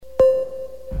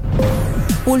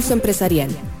Pulso Empresarial.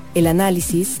 El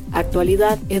análisis,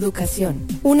 actualidad, educación.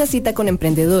 Una cita con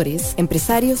emprendedores,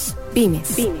 empresarios,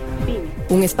 pymes.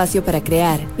 Un espacio para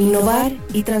crear, innovar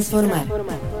y transformar.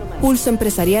 Pulso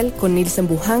Empresarial con Nilsen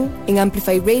Buján en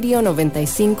Amplify Radio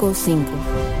 95.5.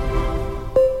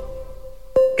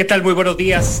 ¿Qué tal? Muy buenos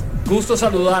días. Gusto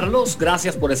saludarlos.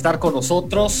 Gracias por estar con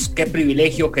nosotros. Qué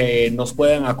privilegio que nos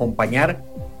puedan acompañar.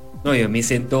 No, yo me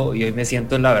siento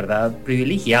la verdad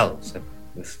privilegiado. O sea,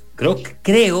 pues,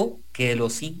 creo que de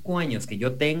los 5 años que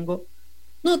yo tengo,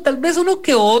 no, tal vez uno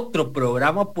que otro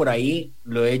programa por ahí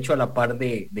lo he hecho a la par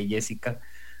de Jessica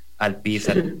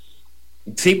Alpizar.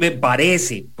 Sí, me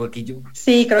parece, porque yo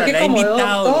sí, creo que la he como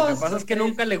invitado. dos, lo que pasa es que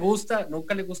nunca le gusta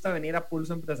venir a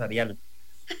Pulso Empresarial.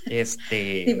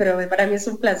 Sí, pero para mí es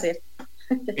un placer.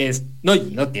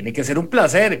 No, tiene que ser un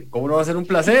placer. ¿Cómo no va a ser un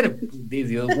placer?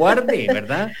 Dios guarde,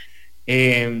 ¿verdad?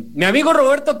 Mi amigo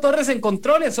Roberto Torres en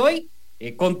controles hoy,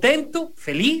 contento,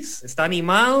 feliz, está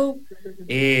animado.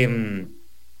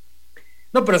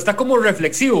 No, pero está como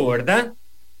reflexivo, ¿verdad?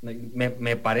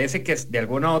 Me parece que de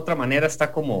alguna u otra manera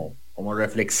está como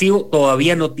reflexivo.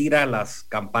 Todavía no tira las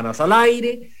campanas al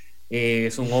aire.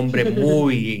 Es un hombre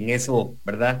muy en eso,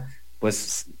 ¿verdad?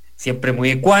 Pues siempre muy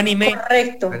ecuánime.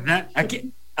 Correcto. ¿Verdad?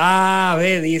 Aquí,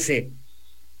 dice.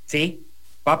 Sí,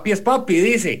 papi es papi,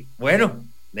 dice. Bueno,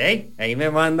 ahí me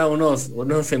manda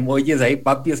unos emojis ahí,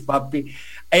 papi es papi.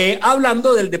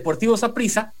 Hablando del Deportivo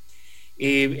Saprissa,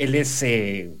 él es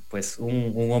pues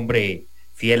un hombre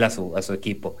fiel a su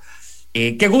equipo.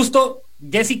 Qué gusto,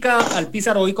 Jessica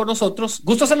Alpizar hoy con nosotros.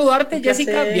 Gusto saludarte,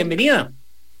 Jessica, bienvenida.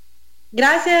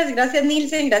 Gracias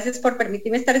Nilsen, gracias por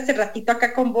permitirme estar este ratito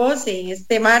acá con vos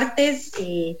este martes,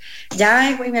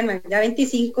 ya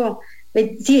 25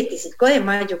 de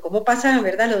mayo, ¿cómo pasan,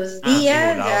 verdad, los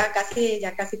días?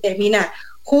 Ya casi termina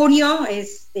junio,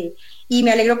 y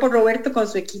me alegro por Roberto con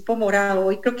su equipo morado.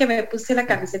 Hoy creo que me puse la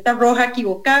camiseta roja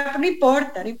equivocada, pero no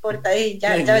importa, yo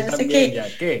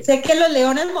sé que los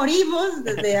leones morimos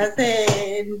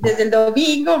desde el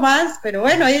domingo más, pero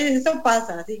bueno, eso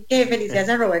pasa, así que felicidades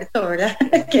a Roberto, ¿verdad?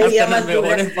 Qué día más duro. Hasta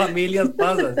las mejores familias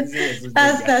pasa.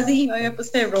 Hasta sí, hoy me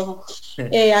puse rojo.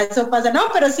 Eso pasa, no,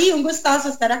 pero sí, un gustazo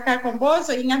estar acá con vos,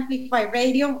 hoy en Amplify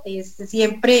Radio,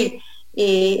 siempre...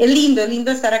 es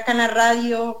lindo estar acá en la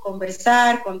radio,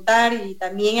 conversar, contar y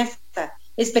también hasta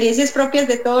experiencias propias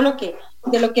de todo lo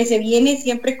que se viene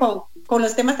siempre con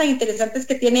los temas tan interesantes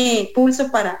que tiene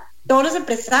Pulso para todos los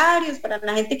empresarios, para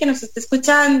la gente que nos está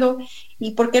escuchando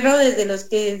y por qué no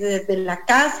desde la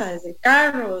casa, desde el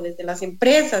carro, desde las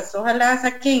empresas. Ojalá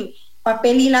saquen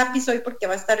papel y lápiz hoy porque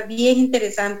va a estar bien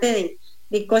interesante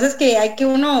de cosas que hay que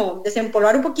uno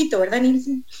desempolvar un poquito, ¿verdad,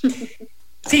 Nilsen?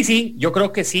 Sí, yo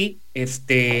creo que sí.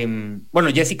 Bueno,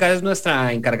 Jessica es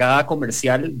nuestra encargada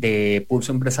comercial de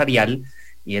Pulso Empresarial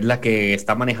y es la que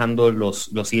está manejando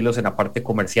los hilos en la parte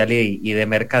comercial y de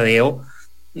mercadeo.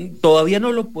 Todavía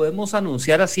no lo podemos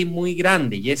anunciar así muy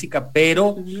grande, Jessica,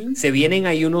 pero se vienen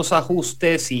ahí unos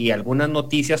ajustes y algunas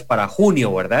noticias para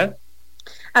junio, ¿verdad?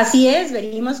 Así es,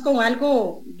 venimos con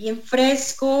algo bien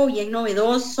fresco, bien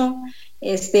novedoso.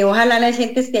 Ojalá la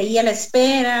gente esté ahí a la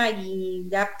espera y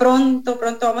ya pronto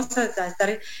vamos a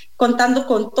estar contando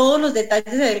con todos los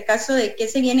detalles del caso de qué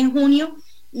se viene en junio.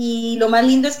 Y lo más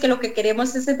lindo es que lo que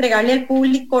queremos es entregarle al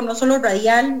público no solo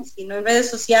radial, sino en redes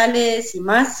sociales y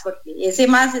más, porque ese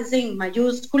más es en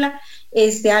mayúscula,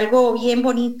 algo bien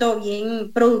bonito,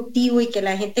 bien productivo y que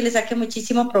la gente le saque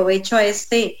muchísimo provecho a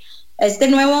este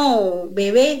nuevo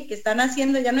bebé que están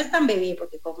haciendo. Ya no es tan bebé,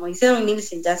 porque como dice don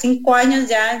Nilsen, ya 5 años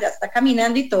ya está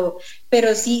caminando y todo,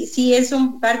 pero sí es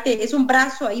un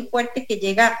brazo ahí fuerte que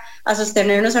llega a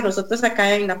sostenernos a nosotros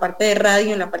acá en la parte de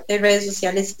radio, en la parte de redes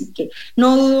sociales, y que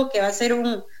no dudo que va a ser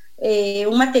un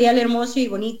material hermoso y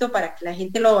bonito para que la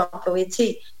gente lo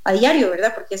aproveche a diario,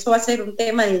 ¿verdad? Porque eso va a ser un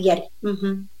tema de diario.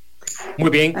 Muy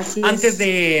bien, antes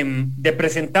de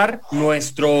presentar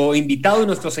nuestro invitado y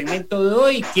nuestro segmento de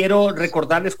hoy, quiero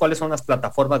recordarles cuáles son las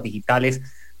plataformas digitales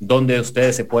donde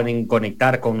ustedes se pueden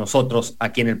conectar con nosotros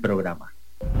aquí en el programa.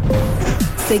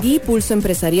 Seguí Pulso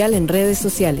Empresarial en redes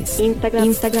sociales,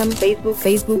 Instagram,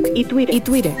 Facebook y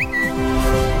Twitter.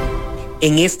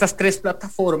 En estas 3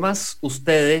 plataformas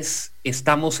ustedes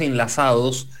estamos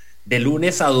enlazados de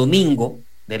lunes a domingo,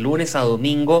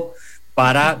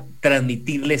 para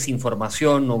transmitirles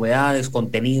información, novedades,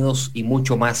 contenidos y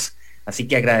mucho más. Así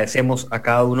que agradecemos a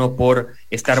cada uno por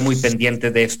estar muy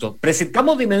pendientes de esto.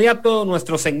 Presentamos de inmediato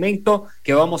nuestro segmento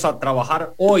que vamos a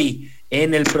trabajar hoy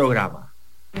en el programa.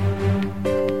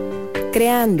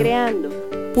 Creando.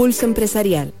 Pulso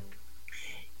Empresarial.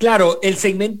 Claro, el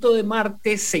segmento de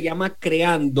martes se llama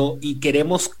Creando y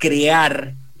queremos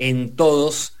crear en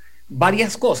todos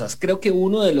varias cosas. Creo que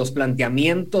uno de los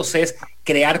planteamientos es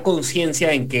crear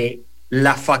conciencia en que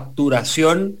la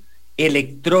facturación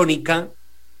electrónica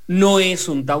no es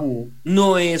un tabú,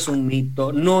 no es un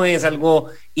mito, no es algo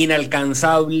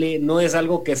inalcanzable, no es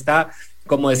algo que está,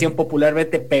 como decían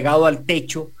popularmente, pegado al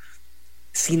techo,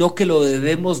 sino que lo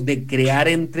debemos de crear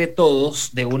entre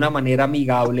todos de una manera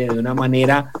amigable, de una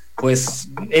manera pues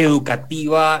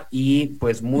educativa y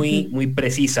pues muy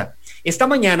precisa. Esta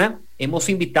mañana hemos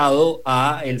invitado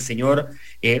a el señor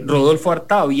Rodolfo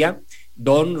Artavia,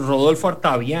 don Rodolfo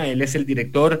Artavia. Él es el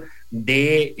director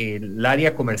del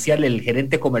área comercial, el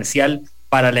gerente comercial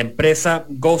para la empresa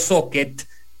GoSocket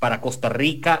para Costa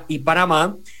Rica y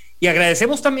Panamá. Y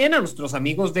agradecemos también a nuestros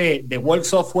amigos de World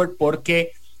Software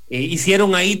porque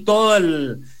hicieron ahí toda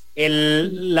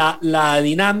la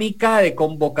dinámica de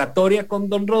convocatoria con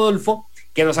don Rodolfo,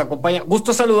 que nos acompaña.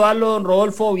 Gusto saludarlo, don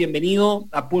Rodolfo. Bienvenido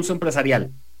a Pulso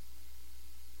Empresarial.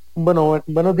 Bueno,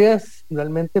 buenos días.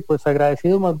 Realmente, pues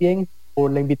agradecido más bien por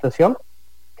la invitación.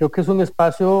 Creo que es un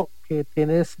espacio que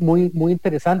tienes muy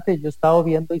interesante. Yo he estado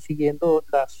viendo y siguiendo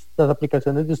las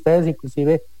aplicaciones de ustedes,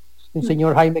 inclusive un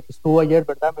señor Jaime que estuvo ayer,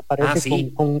 ¿verdad? Me parece,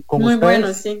 sí. con muy ustedes.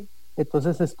 Bueno, sí.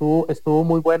 Entonces estuvo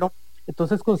muy bueno.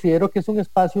 Entonces considero que es un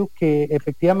espacio que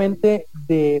efectivamente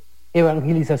de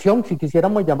evangelización, si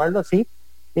quisiéramos llamarlo así,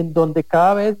 en donde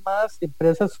cada vez más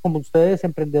empresas como ustedes,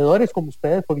 emprendedores como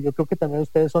ustedes, porque yo creo que también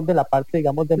ustedes son de la parte,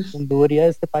 digamos, de emprendeduría de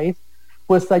este país,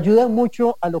 pues ayudan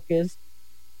mucho a lo que es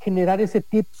generar ese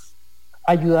tips,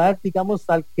 ayudar, digamos,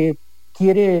 al que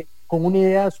quiere con una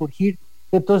idea surgir.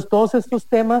 Entonces todos estos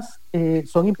temas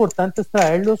son importantes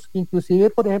traerlos, inclusive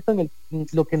por ejemplo en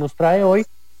lo que nos trae hoy,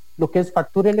 lo que es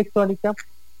factura electrónica,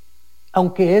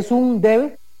 aunque es un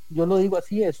debe, yo lo digo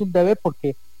así, es un debe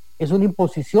porque es una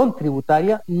imposición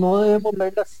tributaria, no debemos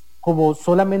verlas como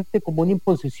solamente como una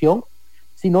imposición,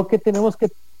 sino que tenemos que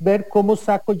ver cómo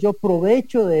saco yo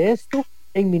provecho de esto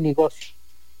en mi negocio.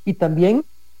 Y también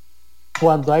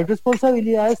cuando hay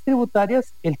responsabilidades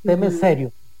tributarias, el tema es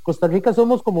serio. Costa Rica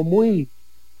somos como muy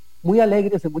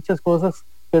alegres en muchas cosas,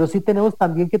 pero sí tenemos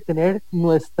también que tener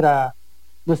nuestras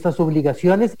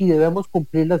obligaciones y debemos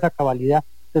cumplirlas a cabalidad.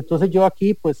 Entonces yo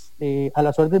aquí, pues, a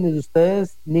las órdenes de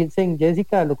ustedes, Nilsen,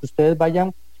 Jessica, lo que ustedes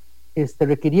vayan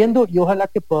requiriendo, y ojalá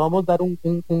que podamos dar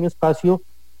un espacio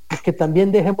que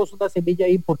también dejemos una semilla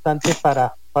importante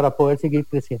para poder seguir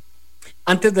creciendo.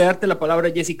 Antes de darte la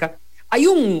palabra, Jessica, hay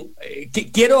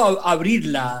quiero abrir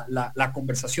la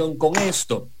conversación con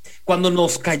esto. Cuando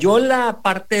nos cayó la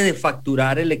parte de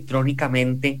facturar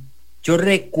electrónicamente, yo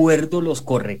recuerdo los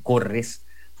corre-corres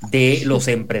de los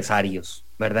empresarios,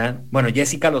 ¿verdad? Bueno,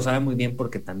 Jessica lo sabe muy bien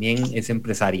porque también es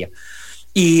empresaria.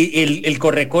 Y el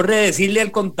corre-corre de decirle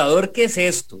al contador, ¿qué es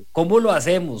esto? ¿Cómo lo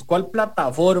hacemos? ¿Cuál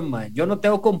plataforma? Yo no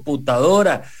tengo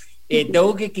computadora.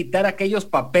 Tengo que quitar aquellos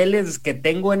papeles que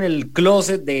tengo en el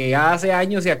closet de hace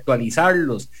años y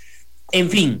actualizarlos. En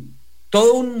fin,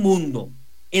 todo un mundo.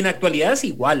 En actualidad es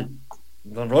igual,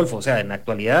 don Rolfo, o sea, en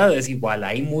actualidad es igual.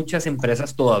 Hay muchas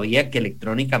empresas todavía que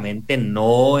electrónicamente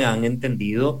no han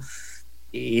entendido.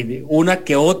 Una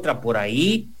que otra por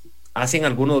ahí hacen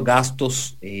algunos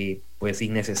gastos pues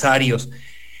innecesarios.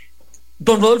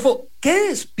 Don Rodolfo, ¿qué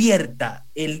despierta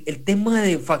el tema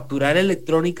de facturar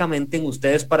electrónicamente en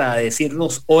ustedes para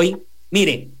decirnos hoy,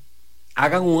 mire,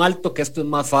 hagan un alto que esto es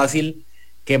más fácil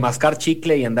que mascar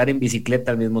chicle y andar en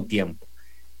bicicleta al mismo tiempo?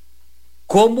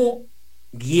 ¿Cómo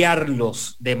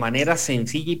guiarlos de manera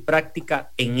sencilla y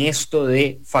práctica en esto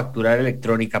de facturar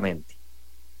electrónicamente?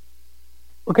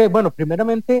 Ok, bueno,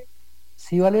 primeramente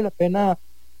sí vale la pena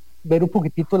ver un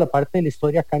poquitito la parte de la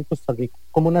historia acá en Costa Rica,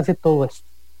 cómo nace todo esto.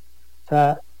 O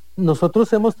sea,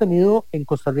 nosotros hemos tenido en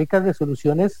Costa Rica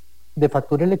resoluciones de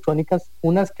factura electrónicas,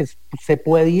 unas que se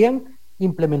podían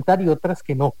implementar y otras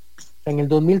que no. O sea, en el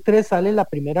 2003 sale la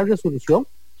primera resolución,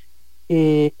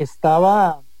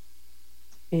 estaba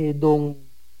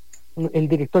el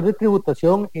director de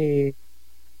tributación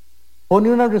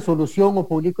pone una resolución o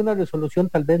publica una resolución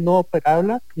tal vez no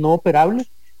operable.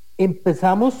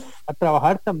 Empezamos a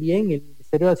trabajar también el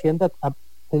Ministerio de Hacienda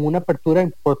con una apertura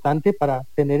importante para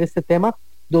tener este tema.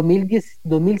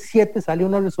 2007 sale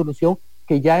una resolución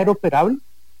que ya era operable.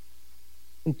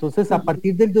 Entonces, a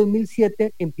partir del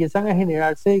 2007 empiezan a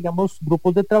generarse, digamos,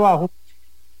 grupos de trabajo.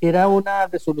 Era una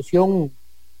resolución,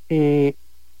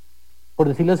 por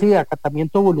decirlo así, de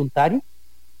acatamiento voluntario.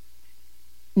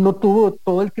 No tuvo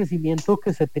todo el crecimiento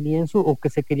que se tenía o que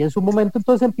se quería en su momento.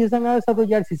 Entonces empiezan a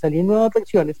desarrollarse y salir nuevas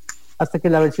versiones, hasta que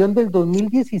la versión del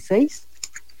 2016,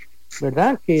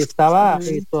 ¿verdad? Que estaba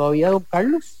todavía don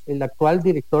Carlos, el actual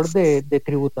director de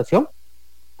tributación,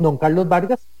 don Carlos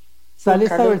Vargas, sale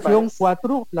esta versión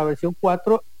 4, la versión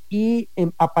 4, y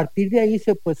a partir de ahí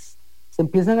se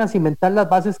empiezan a cimentar las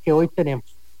bases que hoy tenemos.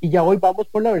 Y ya hoy vamos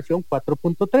por la versión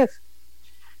 4.3.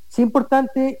 Es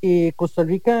importante, Costa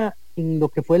Rica, en lo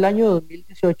que fue el año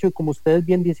 2018, y como ustedes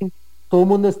bien dicen, todo el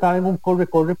mundo estaba en un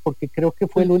corre-corre, porque creo que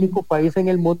fue el único país en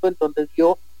el mundo en donde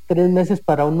dio 3 meses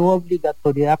para una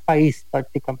obligatoriedad país,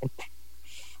 prácticamente.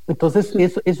 Entonces,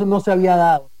 eso no se había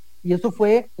dado. Y eso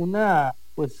fue un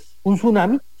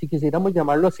tsunami, si quisiéramos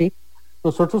llamarlo así.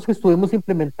 Nosotros que estuvimos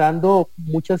implementando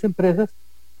muchas empresas,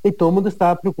 y todo el mundo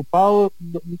estaba preocupado,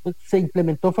 se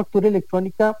implementó factura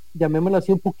electrónica, llamémoslo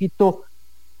así, un poquito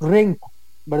renco,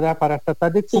 ¿verdad? Para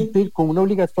tratar de cumplir con una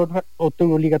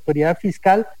obligatoriedad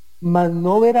fiscal, más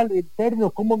no ver a lo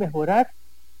interno cómo mejorar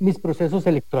mis procesos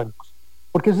electrónicos.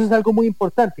 Porque eso es algo muy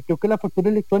importante. Creo que la factura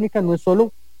electrónica no es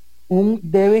solo un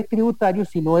debe tributario,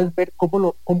 sino es ver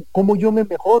cómo yo me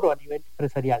mejoro a nivel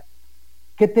empresarial.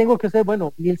 ¿Qué tengo que hacer?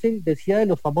 Bueno, Nielsen decía de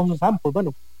los famosos AMPOs.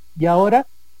 Bueno, y ahora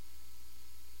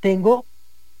tengo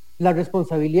la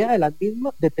responsabilidad de la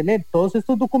misma de tener todos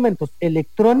estos documentos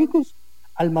electrónicos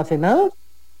almacenados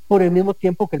por el mismo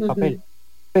tiempo que el papel.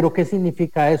 ¿Pero qué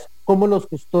significa eso? ¿Cómo los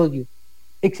custodio?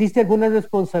 ¿Existe alguna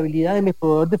responsabilidad de mi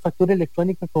proveedor de factura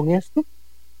electrónica con esto?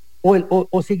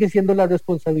 ¿O sigue siendo la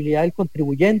responsabilidad del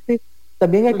contribuyente?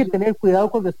 También hay que tener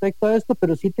cuidado con respecto a esto,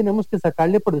 pero sí tenemos que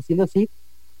sacarle, por decirlo así,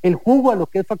 el jugo a lo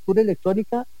que es factura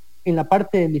electrónica en la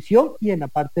parte de emisión y en la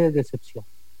parte de recepción.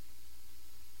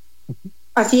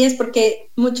 Así es, porque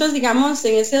muchos, digamos,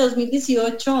 en ese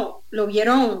 2018 lo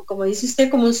vieron, como dice usted,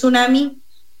 como un tsunami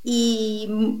y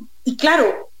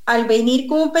claro, al venir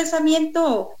con un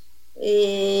pensamiento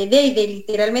de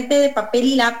literalmente de papel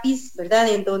y lápiz, ¿verdad?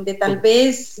 En donde tal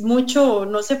vez mucho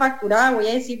no se facturaba, voy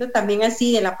a decirlo también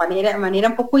así, de la manera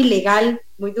un poco ilegal,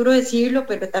 muy duro decirlo,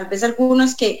 pero tal vez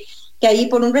algunos que ahí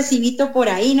por un recibito por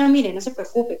ahí, no, mire, no se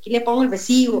preocupe, aquí le pongo el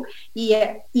recibo, y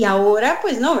ahora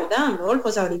pues no, ¿verdad, Rodolfo?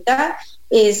 Pues ahorita,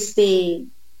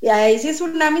 a ese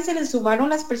tsunami se le sumaron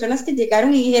las personas que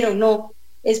llegaron y dijeron, no,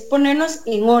 es ponernos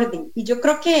en orden, y yo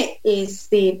creo que,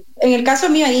 en el caso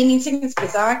mío, ahí Nielsen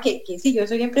expresaba que sí, yo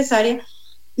soy empresaria,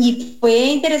 y fue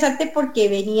interesante porque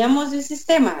veníamos de un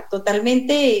sistema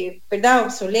totalmente, ¿verdad?,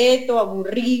 obsoleto,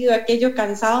 aburrido, aquello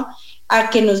cansado, a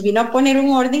que nos vino a poner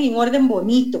un orden, y un orden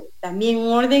bonito, también un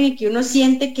orden en que uno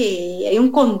siente que hay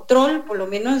un control, por lo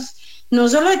menos, no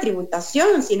solo de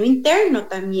tributación, sino interno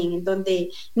también, en donde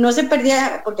no se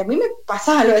perdía, porque a mí me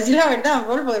pasaba, lo voy a decir la verdad,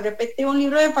 Volvo, de repente un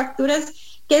libro de facturas,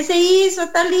 ¿qué se hizo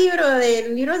tal libro?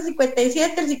 Del libro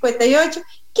 57, el 58,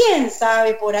 quién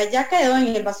sabe, por allá quedó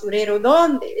en el basurero,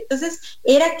 ¿dónde? Entonces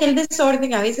era aquel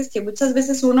desorden a veces que muchas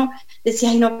veces uno decía,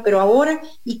 ay no, pero ahora,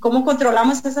 ¿y cómo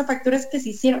controlamos esas facturas que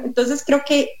se hicieron? Entonces creo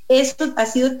que esto ha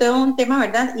sido todo un tema,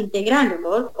 ¿verdad?, integral,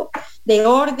 ¿no?, de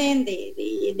orden,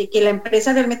 de que la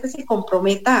empresa realmente se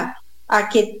comprometa a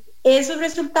que esos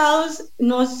resultados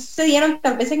no se dieron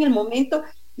tal vez en el momento.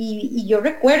 Y yo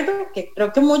recuerdo que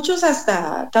creo que muchos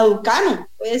hasta caducaron,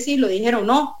 puede decir, lo dijeron,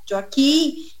 no, yo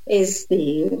aquí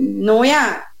no voy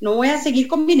a seguir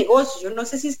con mi negocio, yo no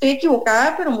sé si estoy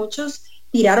equivocada, pero muchos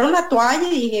tiraron la toalla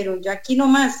y dijeron, yo aquí no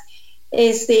más.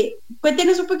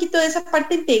 Cuéntenos un poquito de esa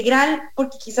parte integral,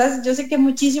 porque quizás yo sé que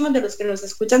muchísimos de los que nos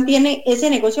escuchan tienen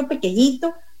ese negocio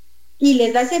pequeñito y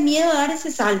les da ese miedo a dar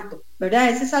ese salto, ¿verdad?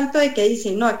 Ese salto de que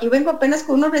dicen, no, aquí vengo apenas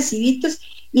con unos recibitos,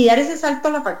 y dar ese salto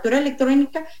a la factura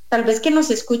electrónica, tal vez que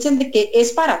nos escuchen de que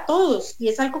es para todos y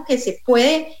es algo que se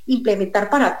puede implementar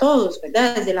para todos,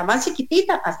 ¿verdad? Desde la más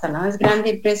chiquitita hasta la más grande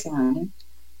empresa, ¿verdad?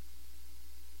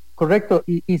 Correcto,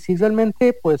 y sí,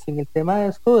 realmente, pues en el tema de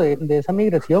esto, de esa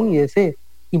migración y ese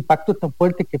impacto tan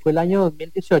fuerte que fue el año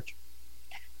 2018,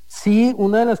 sí,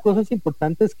 una de las cosas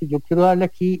importantes que yo quiero darle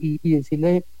aquí y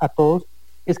decirle a todos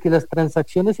es que las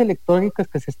transacciones electrónicas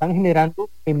que se están generando,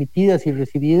 emitidas y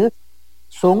recibidas,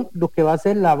 son lo que va a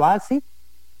ser la base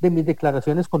de mis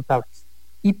declaraciones contables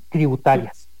y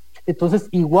tributarias. Entonces,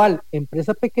 igual,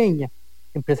 empresa pequeña,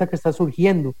 empresa que está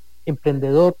surgiendo,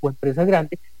 emprendedor o empresa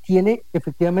grande, tiene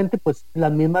efectivamente pues las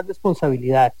mismas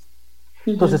responsabilidades.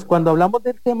 Entonces, cuando hablamos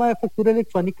del tema de factura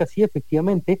electrónica, sí,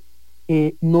 efectivamente,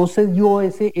 no se dio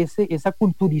esa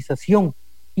culturización,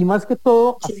 y más que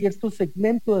todo a cierto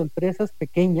segmento de empresas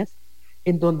pequeñas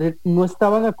en donde no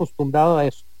estaban acostumbrados a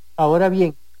eso. Ahora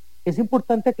bien, es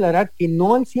importante aclarar que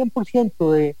no el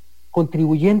 100% de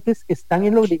contribuyentes están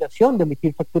en la obligación de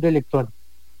emitir factura electrónica.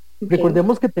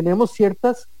 Recordemos que tenemos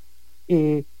ciertas,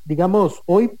 digamos,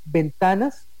 hoy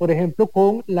ventanas, por ejemplo,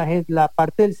 con la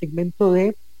parte del segmento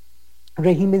de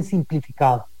régimen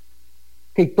simplificado.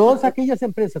 Que todas aquellas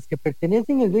empresas que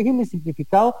pertenecen al régimen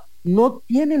simplificado no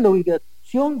tienen la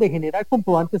obligación de generar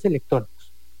comprobantes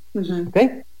electrónicos.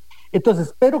 ¿Okay?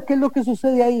 Entonces, pero ¿qué es lo que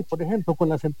sucede ahí? Por ejemplo, con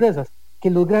las empresas, que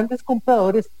los grandes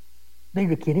compradores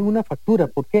requieren una factura.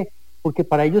 ¿Por qué? Porque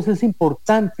para ellos es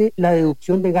importante la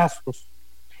deducción de gastos.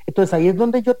 Entonces ahí es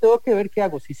donde yo tengo que ver qué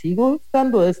hago. Si sigo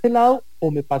estando de este lado,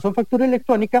 o me paso a factura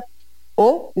electrónica,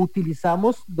 o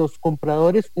utilizamos los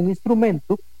compradores un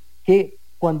instrumento que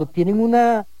cuando tienen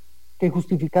que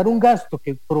justificar un gasto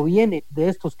que proviene de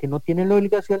estos que no tienen la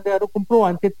obligación de dar un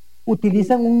comprobante,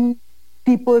 utilizan un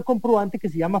tipo de comprobante que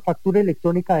se llama factura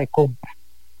electrónica de compra.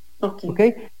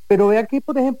 ¿Okay? Pero ve aquí,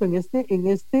 por ejemplo, en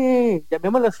este,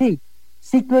 llamémoslo así,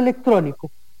 ciclo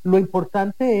electrónico, lo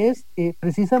importante es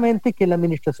precisamente que la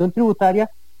administración tributaria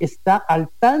está al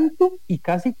tanto y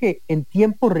casi que en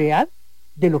tiempo real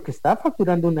de lo que está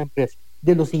facturando una empresa,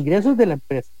 de los ingresos de la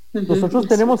empresa. Nosotros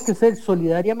tenemos que ser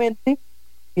solidariamente,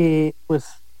 pues,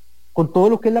 con todo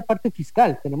lo que es la parte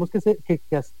fiscal, tenemos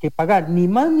que pagar ni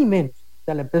más ni menos. O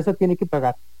sea, la empresa tiene que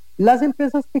pagar. Las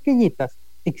empresas pequeñitas,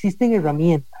 existen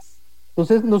herramientas.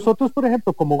 Entonces, nosotros, por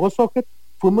ejemplo, como GoSocket,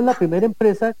 fuimos la primera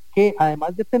empresa que,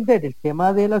 además de atender el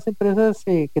tema de las empresas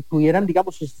que tuvieran,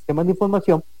 digamos, sus sistemas de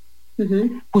información,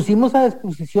 pusimos a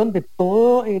disposición de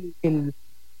todo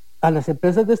a las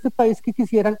empresas de este país que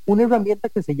quisieran una herramienta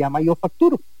que se llama Yo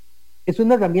Facturo. Es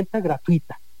una herramienta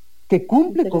gratuita que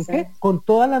cumple ¿con qué? Con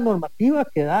toda la normativa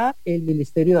que da el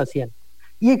Ministerio de Hacienda.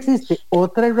 Y existe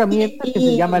otra herramienta que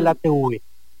se llama el ATV.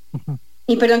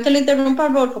 Y perdón que lo interrumpa,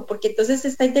 Rodolfo, porque entonces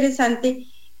está interesante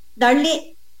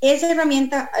darle esa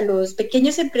herramienta a los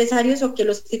pequeños empresarios, o que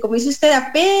los que, como dice usted,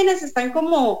 apenas están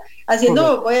como haciendo,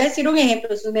 correcto, voy a decir un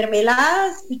ejemplo, sus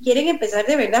mermeladas, y quieren empezar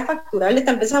de verdad a facturarle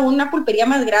tal vez a una pulpería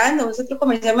más grande o un centro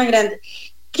comercial más grande.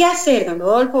 ¿Qué hacer, don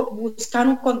Rodolfo? ¿Buscar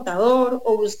un contador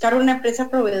o buscar una empresa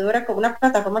proveedora con una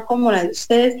plataforma como la de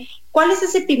ustedes? ¿Cuál es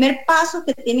ese primer paso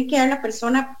que tiene que dar la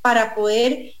persona para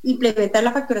poder implementar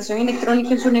la facturación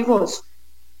electrónica en su negocio?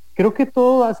 Creo que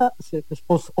todo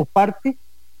o parte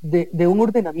de un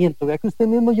ordenamiento. Vea que usted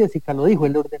mismo, Jessica, lo dijo,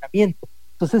 el ordenamiento.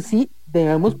 Entonces sí,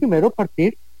 debemos primero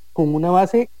partir con una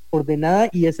base ordenada,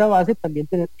 y esa base también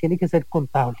tiene que ser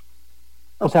contable.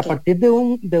 O sea, a partir de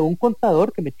un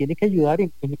contador que me tiene que ayudar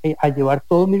a llevar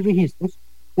todos mis registros.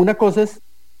 Una cosa es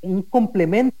un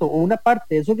complemento, o una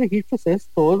parte de esos registros es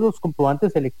todos los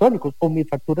comprobantes electrónicos o mis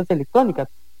facturas electrónicas.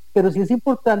 Pero sí es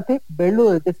importante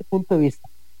verlo desde ese punto de vista.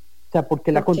 O sea,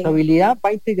 porque la contabilidad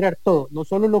va a integrar todo, no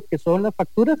solo lo que son las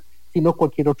facturas, sino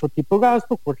cualquier otro tipo de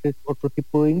gasto, cualquier otro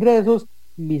tipo de ingresos,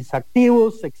 mis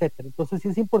activos, etcétera. Entonces sí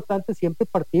es importante siempre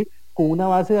partir con una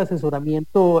base de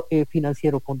asesoramiento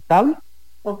financiero contable,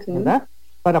 ¿verdad?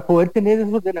 Para poder tener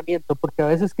ese ordenamiento, porque a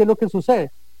veces, ¿qué es lo que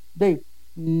sucede?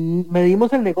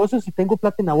 Medimos el negocio si tengo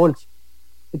plata en la bolsa.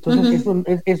 Entonces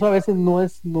eso a veces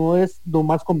no es lo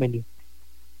más conveniente.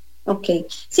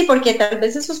 Sí, porque tal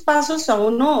vez esos pasos a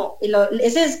uno,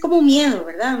 ese es como un miedo,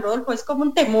 ¿verdad, Rodolfo? Es como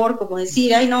un temor, como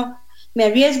decir, ay no, me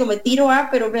arriesgo, me tiro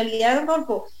pero en realidad,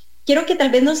 Rodolfo, quiero que tal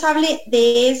vez nos hable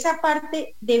de esa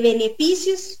parte de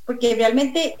beneficios, porque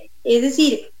realmente, es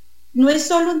decir, no es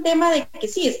solo un tema de que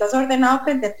sí, estás ordenado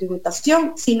frente a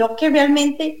tributación, sino que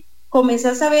realmente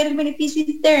comenzás a ver el beneficio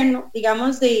interno,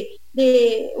 digamos, de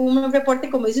un reporte,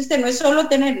 como dice usted, no es solo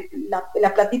tener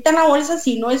la platita en la bolsa,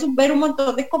 sino es ver un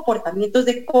montón de comportamientos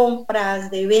de compras,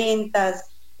 de ventas,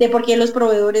 de por qué los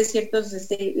proveedores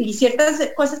y ciertas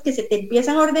cosas que se te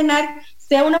empiezan a ordenar,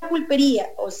 sea una pulpería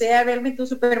o sea realmente un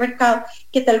supermercado,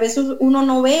 que tal vez uno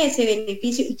no ve ese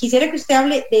beneficio. Y quisiera que usted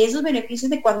hable de esos beneficios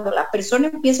de cuando la persona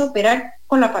empieza a operar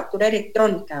con la factura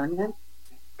electrónica, ¿verdad?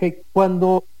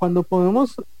 Cuando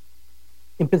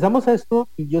empezamos esto,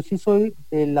 y yo sí soy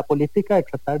de la política de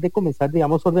tratar de comenzar,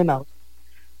 digamos, ordenados,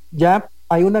 ya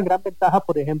hay una gran ventaja,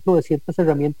 por ejemplo, de ciertas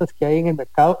herramientas que hay en el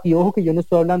mercado, y ojo que yo no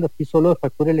estoy hablando aquí solo de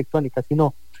factura electrónica,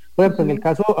 sino, por ejemplo, en el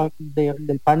caso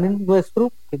del panel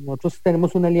nuestro, que nosotros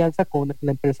tenemos una alianza con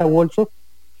la empresa Bolso,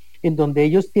 en donde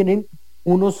ellos tienen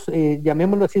unos,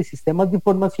 llamémoslo así, sistemas de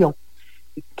información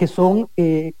que son,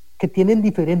 que tienen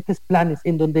diferentes planes,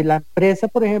 en donde la empresa,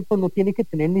 por ejemplo, no tiene que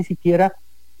tener ni siquiera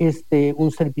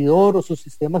un servidor o sus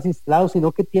sistemas instalados,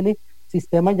 sino que tiene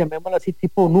sistemas, llamémoslo así,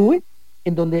 tipo nube,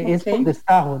 en donde es por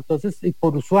destajo, entonces, y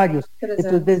por usuarios.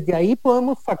 Entonces, desde ahí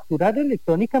podemos facturar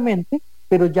electrónicamente,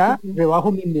 pero ya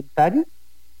rebajo mi inventario,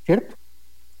 ¿cierto?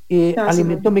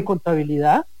 Alimento mi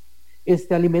contabilidad,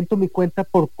 alimento mi cuenta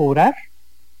por cobrar,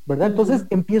 ¿verdad? Entonces,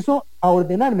 empiezo a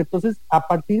ordenarme. Entonces, a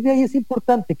partir de ahí es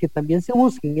importante que también se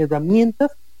busquen herramientas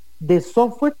de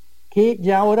software, que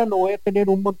ya ahora no voy a tener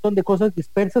un montón de cosas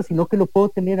dispersas, sino que lo puedo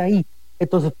tener ahí.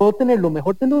 Entonces puedo tener lo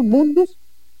mejor de los mundos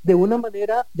de una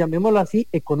manera, llamémoslo así,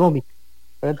 económica.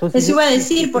 Entonces, eso iba a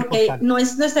decir, es porque importante. no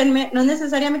es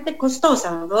necesariamente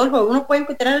costosa, Rodolfo. Uno puede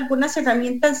encontrar algunas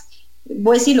herramientas,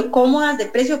 voy a decirlo, cómodas, de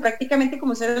precio, prácticamente,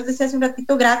 como se nos decía hace un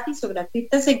ratito, gratis o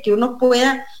gratuitas, en que uno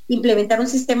pueda implementar un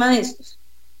sistema de estos.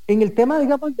 En el tema,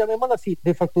 digamos, llamémoslo así,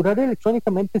 de facturar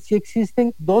electrónicamente, sí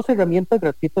existen dos herramientas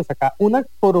gratuitas acá. Una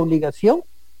por obligación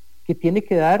que tiene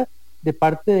que dar de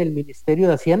parte del Ministerio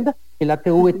de Hacienda. El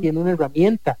ATV tiene una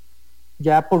herramienta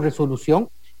ya por resolución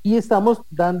y estamos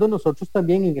dando nosotros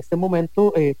también en este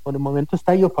momento, por el momento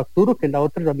está Yo Facturo, que es la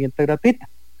otra herramienta gratuita.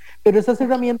 Pero esas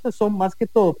herramientas son más que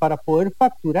todo para poder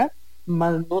facturar,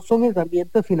 más no son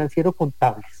herramientas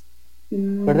financiero-contables.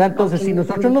 ¿Verdad? Entonces, si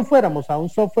nosotros nos fuéramos a un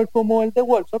software como el de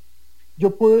Wallsoft,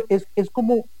 yo puedo, es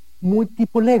como muy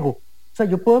tipo Lego. O sea,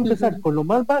 yo puedo empezar con lo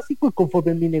más básico y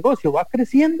conforme mi negocio va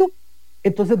creciendo,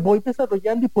 entonces voy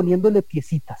desarrollando y poniéndole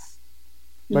piecitas.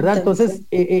 ¿Verdad? Entonces,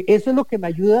 eso es lo que me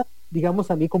ayuda,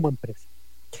 digamos, a mí como empresa.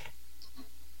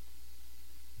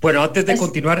 Bueno, antes de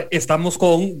continuar, estamos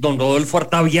con don Rodolfo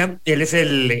Artavia. Él es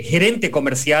el gerente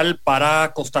comercial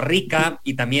para Costa Rica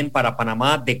y también para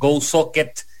Panamá de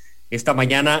GoSocket esta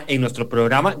mañana en nuestro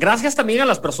programa. Gracias también a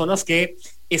las personas que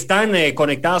están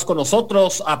conectadas con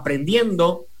nosotros,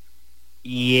 aprendiendo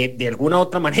y de alguna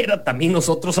otra manera también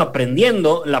nosotros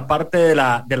aprendiendo la parte de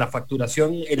la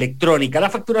facturación electrónica. La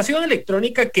facturación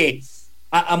electrónica que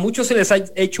a muchos se les ha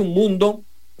hecho un mundo,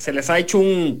 se les ha hecho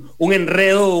un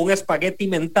enredo, un espagueti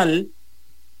mental,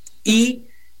 y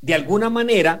de alguna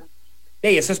manera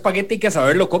ese espagueti hay que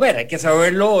saberlo comer, hay que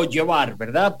saberlo llevar,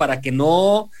 ¿verdad? Para que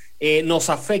no nos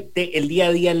afecte el día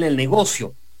a día en el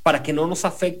negocio, para que no nos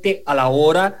afecte a la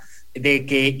hora de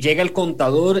que llega el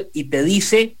contador y te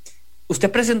dice: usted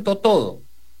presentó todo,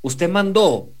 usted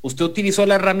mandó, usted utilizó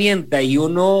la herramienta, y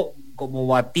uno como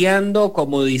bateando,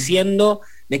 como diciendo,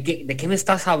 ¿de qué me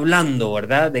estás hablando,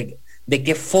 verdad? ¿De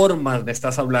qué formas me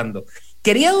estás hablando?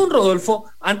 Quería, don Rodolfo,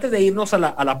 antes de irnos a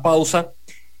la pausa,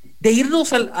 de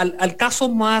irnos al caso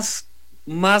más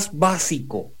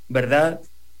básico, ¿verdad?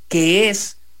 Que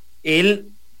es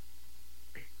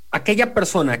aquella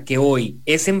persona que hoy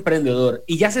es emprendedor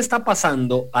y ya se está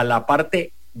pasando a la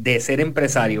parte de ser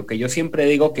empresario, que yo siempre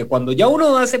digo que cuando ya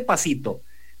uno da ese pasito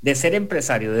de ser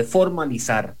empresario, de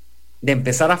formalizar, de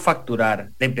empezar a facturar,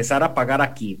 de empezar a pagar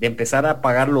aquí, de empezar a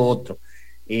pagar lo otro,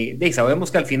 sabemos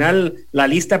que al final la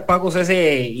lista de pagos es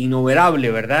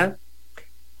innumerable, ¿verdad?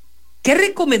 ¿Qué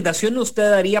recomendación usted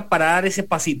daría para dar ese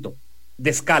pasito de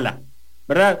escala,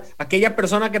 verdad? Aquella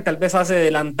persona que tal vez hace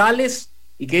delantales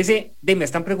y que dice: me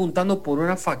están preguntando por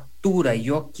una factura, y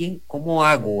yo, ¿cómo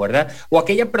hago, verdad? O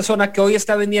aquella persona que hoy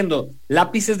está vendiendo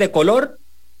lápices de color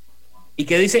y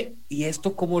que dice: ¿y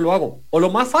esto cómo lo hago? O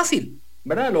lo más fácil,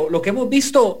 ¿verdad? Lo que hemos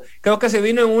visto, creo que se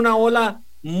vino en una ola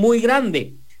muy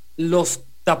grande. Los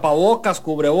tapabocas,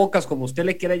 cubrebocas, como usted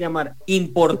le quiera llamar,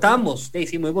 importamos.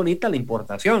 Sí, muy bonita la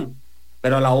importación,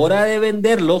 pero a la hora de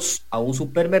venderlos a un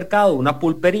supermercado, una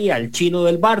pulpería, al chino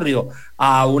del barrio,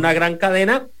 a una gran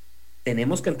cadena,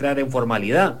 tenemos que entrar en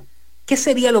formalidad. ¿Qué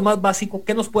sería lo más básico?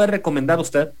 ¿Qué nos puede recomendar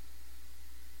usted?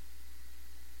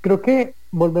 Creo que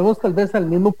volvemos tal vez al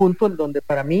mismo punto en donde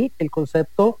para mí el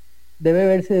concepto debe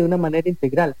verse de una manera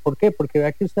integral. ¿Por qué? Porque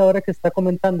vea que usted ahora que está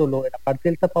comentando lo de la parte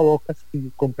del tapabocas y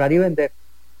comprar y vender,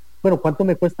 bueno, ¿cuánto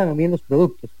me cuestan a mí en los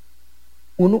productos?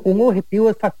 Un objetivo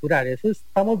es facturar, eso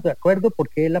estamos de acuerdo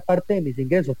porque es la parte de mis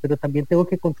ingresos, pero también tengo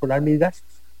que controlar mis gastos.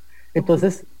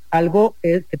 Entonces, algo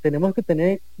que tenemos que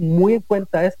tener muy en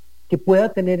cuenta es que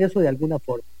pueda tener eso de alguna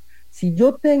forma. Si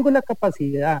yo tengo la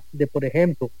capacidad de, por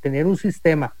ejemplo, tener un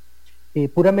sistema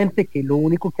puramente que lo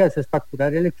único que hace es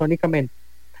facturar electrónicamente,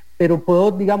 pero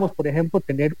puedo, digamos, por ejemplo,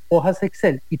 tener hojas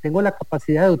Excel y tengo la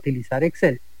capacidad de utilizar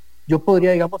Excel, yo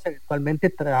podría, digamos, eventualmente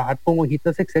trabajar con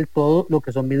hojitas Excel todo lo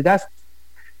que son mis gastos.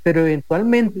 Pero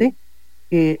eventualmente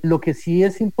lo que sí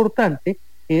es importante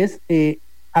es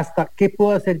hasta qué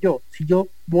puedo hacer yo. Si yo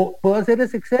puedo hacer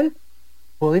ese Excel,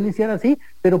 puedo iniciar así,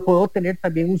 pero puedo tener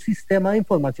también un sistema de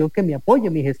información que me apoye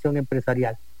en mi gestión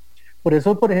empresarial. Por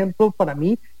eso, por ejemplo, para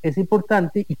mí es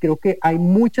importante, y creo que hay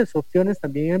muchas opciones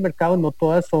también en el mercado, no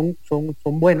todas son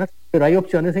buenas, pero hay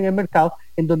opciones en el mercado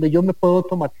en donde yo me puedo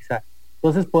automatizar.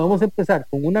 Entonces podemos empezar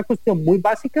con una cuestión muy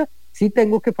básica. Sí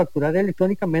tengo que facturar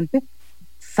electrónicamente,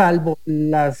 salvo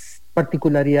las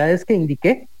particularidades que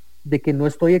indiqué de que no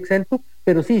estoy exento,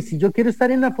 pero sí, si yo quiero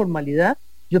estar en la formalidad,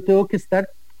 yo tengo que estar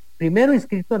primero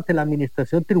inscrito ante la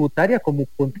administración tributaria como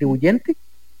contribuyente,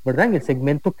 ¿verdad? En el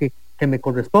segmento que me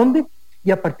corresponde, y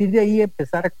a partir de ahí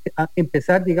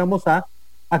empezar, digamos, a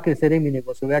crecer en mi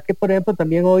negocio. Vea que, por ejemplo,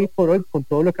 también hoy por hoy, con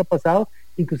todo lo que ha pasado,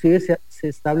 inclusive se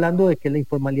está hablando de que la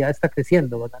informalidad está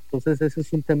creciendo, ¿verdad? Entonces ese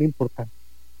es un tema importante.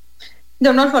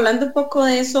 Don Olfo, hablando un poco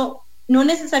de eso, no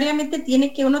necesariamente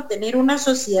tiene que uno tener una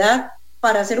sociedad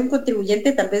para ser un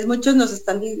contribuyente. Tal vez muchos nos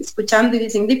están escuchando y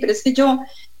dicen, pero es que yo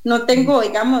no tengo,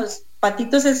 digamos,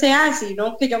 Patitos S.A.,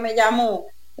 sino que yo me llamo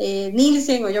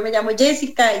Nielsen o yo me llamo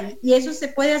Jessica, y eso se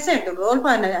puede hacer, don Rodolfo,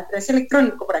 a través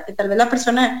electrónico, para que tal vez la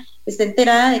persona esté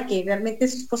enterada de que realmente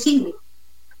eso es posible.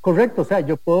 Correcto, o sea,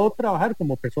 yo puedo trabajar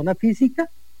como persona física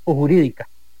o jurídica.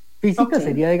 Física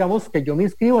sería, digamos, que yo me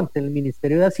inscribo ante el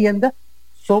Ministerio de Hacienda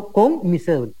con mi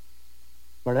cédula,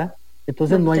 ¿verdad?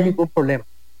 Entonces no hay ningún problema.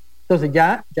 Entonces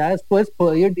ya después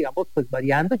puedo ir, digamos, pues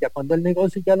variando, ya cuando el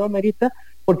negocio ya lo amerita,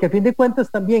 porque a fin de cuentas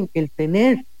también el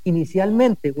tener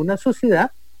inicialmente una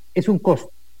sociedad es un costo.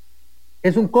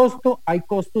 Es un costo, hay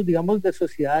costos, digamos, de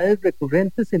sociedades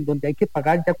recurrentes en donde hay que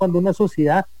pagar ya cuando una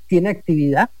sociedad tiene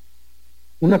actividad.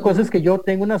 Una cosa es que yo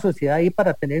tengo una sociedad ahí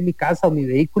para tener mi casa o mi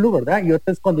vehículo, ¿verdad? Y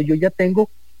otra es cuando yo ya tengo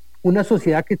una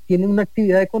sociedad que tiene una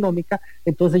actividad económica,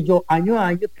 entonces yo año a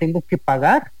año tengo que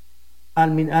pagar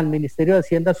al Ministerio de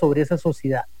Hacienda sobre esa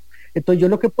sociedad. Entonces yo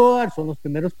lo que puedo dar son los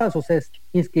primeros pasos, es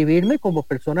inscribirme como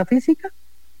persona física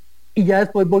y ya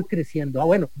después voy creciendo.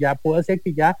 Bueno, ya puedo hacer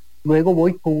que ya luego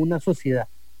voy con una sociedad,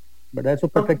 ¿verdad? Eso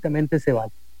perfectamente se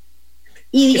vale.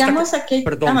 Y digamos aquí...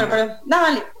 Perdón.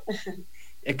 Vale.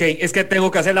 Es que tengo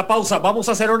que hacer la pausa. Vamos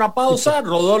a hacer una pausa.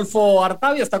 Rodolfo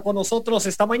Artavia está con nosotros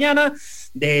esta mañana,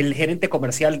 del gerente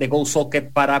comercial de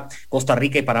GoSocket para Costa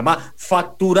Rica y Panamá.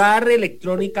 Facturar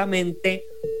electrónicamente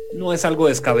no es algo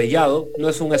descabellado, no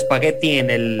es un espagueti en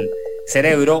el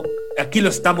cerebro. Aquí lo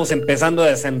estamos empezando a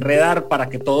desenredar para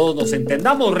que todos nos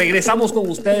entendamos. Regresamos con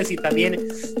ustedes y también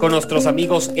con nuestros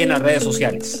amigos en las redes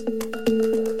sociales.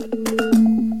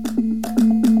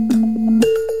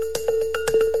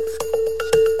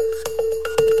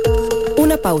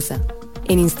 Una pausa.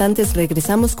 En instantes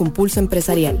regresamos con Pulso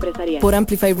Empresarial por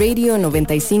Amplify Radio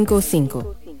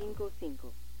 95.5.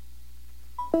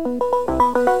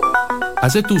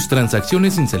 Hace tus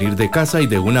transacciones sin salir de casa y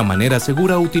de una manera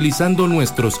segura utilizando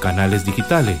nuestros canales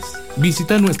digitales.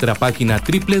 Visita nuestra página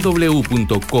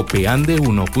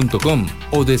www.copeande1.com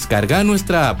o descarga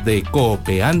nuestra app de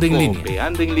Copeande en línea.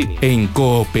 En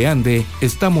Copeande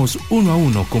estamos uno a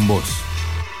uno con vos.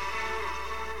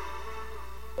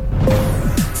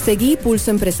 Seguí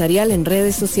Pulso Empresarial en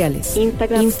redes sociales.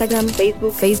 Instagram,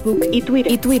 Facebook y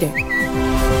Twitter.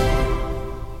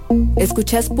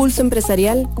 Escuchás Pulso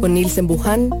Empresarial con Nielsen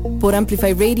Buján por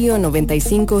Amplify Radio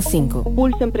 95.5.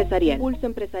 Pulso Empresarial.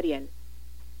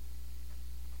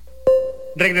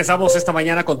 Regresamos esta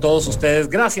mañana con todos ustedes.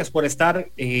 Gracias por estar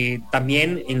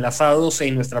también enlazados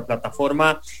en nuestra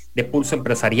plataforma de Pulso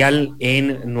Empresarial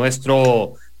en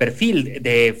nuestro perfil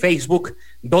de Facebook,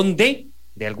 donde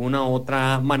de alguna u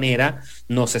otra manera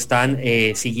nos están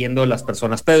siguiendo las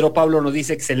personas. Pedro Pablo nos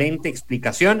dice excelente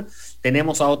explicación.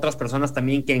 Tenemos a otras personas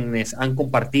también quienes han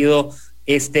compartido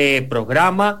este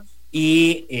programa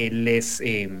y les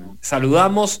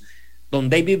saludamos. Don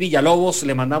David Villalobos,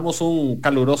 le mandamos un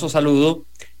caluroso saludo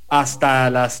hasta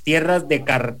las tierras de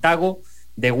Cartago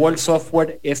de World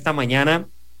Software esta mañana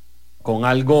con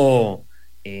algo,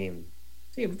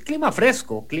 clima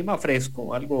fresco,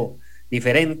 algo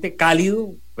diferente,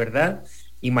 cálido, ¿verdad?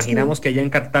 Imaginamos que allá en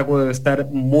Cartago debe estar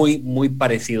muy, muy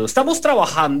parecido. Estamos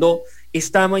trabajando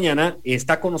esta mañana,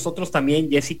 está con nosotros también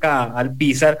Jessica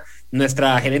Alpizar,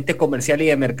 nuestra gerente comercial y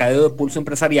de mercadeo de Pulso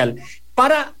Empresarial,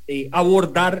 para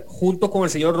abordar junto con el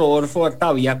señor Rodolfo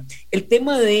Artavia el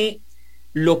tema de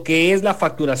lo que es la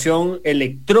facturación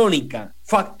electrónica,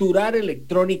 facturar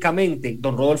electrónicamente.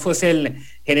 Don Rodolfo es el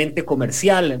gerente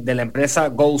comercial de la empresa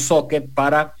GoSocket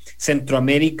para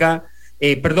Centroamérica,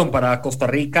 para Costa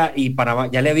Rica y Panamá.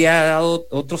 Ya le había dado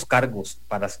otros cargos,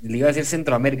 le iba a decir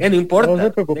Centroamérica, no importa. No se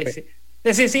preocupe.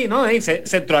 Sí, no, dice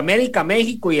Centroamérica,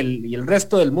 México y el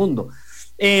resto del mundo.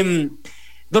 Don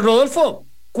Rodolfo,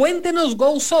 cuéntenos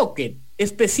GoSocket,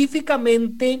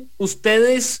 específicamente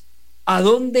ustedes, ¿a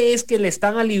dónde es que le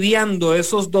están aliviando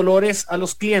esos dolores a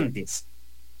los clientes?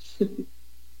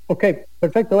 Ok,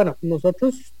 perfecto. Bueno,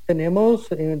 nosotros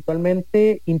tenemos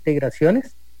eventualmente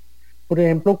integraciones. Por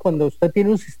ejemplo, cuando usted tiene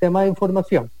un sistema de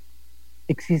información,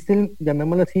 existen,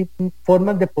 llamémoslo así,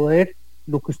 formas de poder,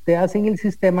 lo que usted hace en el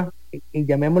sistema, y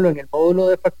llamémoslo en el módulo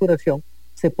de facturación,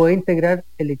 se puede integrar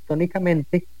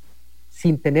electrónicamente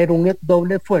sin tener un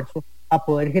doble esfuerzo a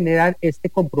poder generar este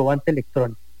comprobante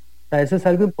electrónico. O sea, eso es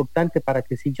algo importante para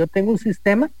que si yo tengo un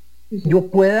sistema, yo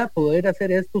pueda poder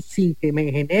hacer esto sin que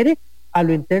me genere a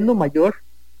lo interno mayor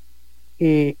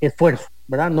esfuerzo,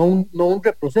 ¿verdad? No un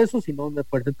reproceso, sino un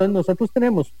esfuerzo. Entonces nosotros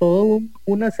tenemos toda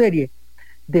una serie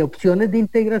de opciones de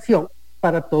integración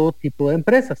para todo tipo de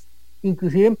empresas,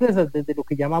 inclusive empresas desde lo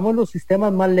que llamamos los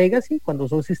sistemas más legacy, cuando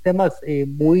son sistemas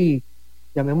muy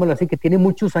llamémoslo así, que tiene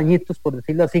muchos añitos, por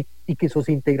decirlo así, y que sus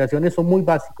integraciones son muy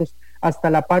básicos, hasta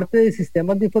la parte de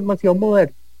sistemas de información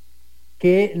modernos,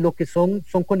 que lo que son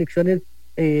conexiones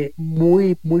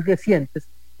muy recientes,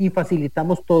 y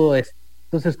facilitamos todo esto.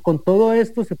 Entonces, con todo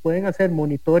esto se pueden hacer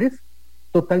monitores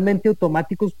totalmente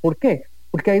automáticos. ¿Por qué?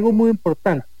 Porque hay algo muy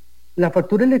importante. La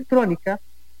factura electrónica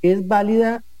es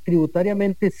válida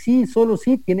tributariamente si, solo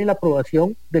si tiene la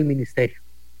aprobación del ministerio.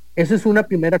 Eso es una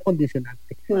primera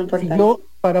condicionante. Si yo,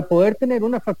 para poder tener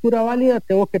una factura válida,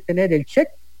 tengo que tener el check,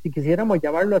 si quisiéramos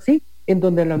llamarlo así, en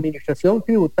donde la administración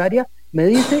tributaria me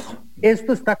dice,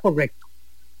 esto está correcto.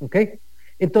 ¿Ok?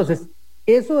 Entonces,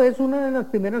 eso es una de las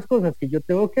primeras cosas que yo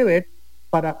tengo que ver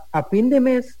para, a fin de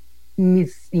mes,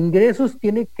 mis ingresos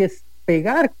tienen que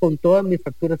pegar con todas mis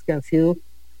facturas que han sido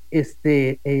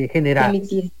generadas,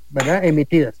 ¿verdad?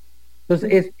 Emitidas.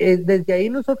 Entonces, desde ahí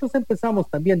nosotros empezamos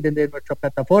también desde nuestra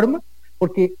plataforma,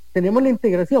 porque tenemos la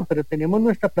integración, pero tenemos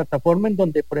nuestra plataforma en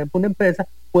donde, por ejemplo, una empresa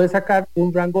puede sacar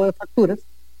un rango de facturas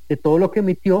de todo lo que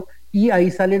emitió y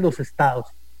ahí salen los estados.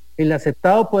 El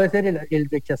aceptado puede ser el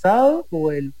rechazado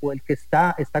o el que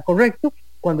está correcto.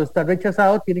 Cuando está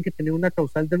rechazado tiene que tener una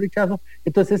causal de rechazo.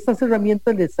 Entonces estas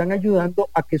herramientas le están ayudando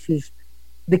a que sus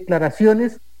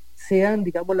declaraciones sean,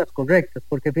 digamos, las correctas,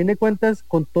 porque a fin de cuentas,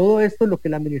 con todo esto, lo que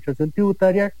la administración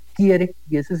tributaria quiere,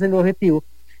 y ese es el objetivo,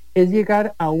 es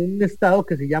llegar a un estado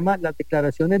que se llama las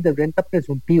declaraciones de renta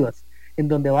presuntivas, en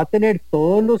donde va a tener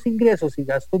todos los ingresos y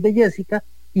gastos de Jessica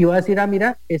y va a decir,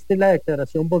 mira, esta es la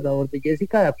declaración borrador de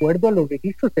Jessica de acuerdo a los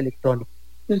registros electrónicos.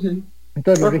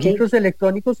 Entonces, los registros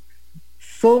electrónicos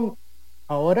son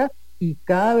ahora y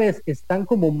cada vez están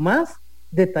como más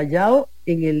detallados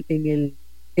en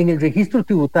el registro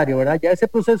tributario, ¿verdad? Ya ese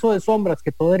proceso de sombras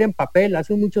que todo era en papel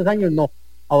hace muchos años, no.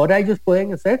 Ahora ellos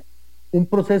pueden hacer un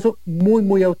proceso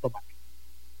muy automático.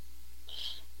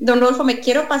 Don Rodolfo, me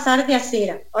quiero pasar de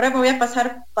acera. Ahora me voy a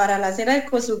pasar para la acera del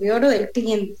consumidor o del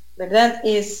cliente, ¿verdad?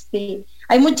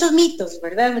 Hay muchos mitos,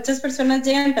 ¿verdad? Muchas personas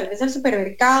llegan tal vez al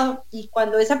supermercado y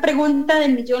cuando esa pregunta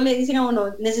del millón le dicen a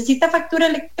uno, ¿necesita factura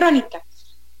electrónica?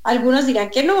 Algunos dirán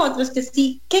que no, otros que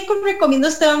sí. ¿Qué recomienda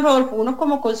usted, don Rodolfo? Uno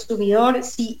como consumidor,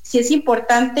 si es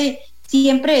importante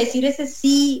siempre decir ese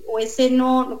sí o ese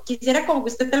no. Quisiera como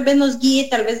que usted tal vez nos guíe,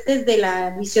 tal vez desde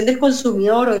la visión del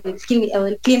consumidor o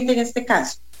del cliente en este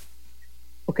caso.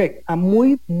 Ok, a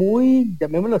muy,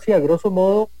 llamémoslo así, a grosso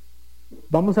modo,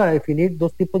 vamos a definir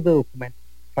dos tipos de documentos,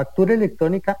 factura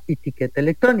electrónica y etiqueta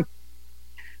electrónica.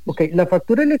 Ok, la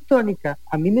factura electrónica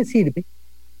a mí me sirve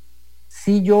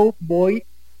si yo voy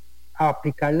a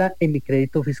aplicarla en mi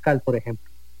crédito fiscal, por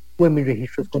ejemplo, o en mis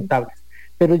registros contables.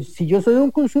 Pero si yo soy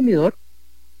un consumidor,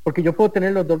 porque yo puedo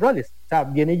tener los dos roles, o sea,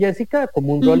 viene Jessica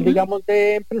como un rol, digamos,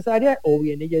 de empresaria, o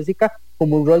viene Jessica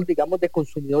como un rol, digamos, de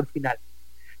consumidor final.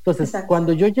 Entonces, exacto,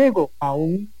 cuando yo llego a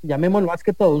llamémoslo más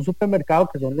que todo, un supermercado,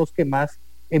 que son los que más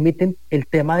emiten el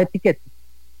tema de etiquete,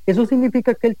 eso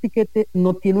significa que el etiquete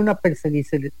no tiene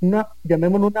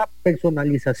llamémoslo una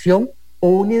personalización o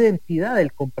una identidad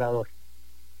del comprador.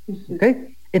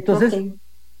 ¿Okay? Entonces,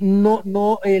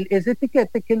 ese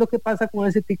etiquete, ¿qué es lo que pasa con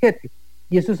ese etiquete?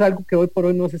 Y eso es algo que hoy por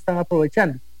hoy no se están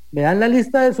aprovechando. Me dan la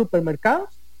lista de supermercados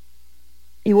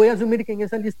y voy a asumir que en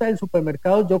esa lista de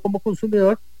supermercados yo como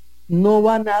consumidor no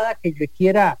va nada que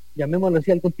requiera, llamémoslo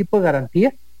así, algún tipo de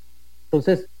garantía.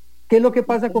 Entonces, ¿qué es lo que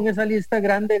pasa con esa lista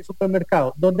grande del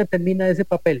supermercado? ¿Dónde termina ese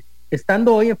papel?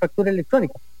 Estando hoy en factura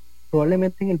electrónica,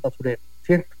 probablemente en el basurero,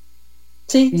 ¿cierto?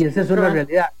 Sí. Y esa es una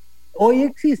realidad. Hoy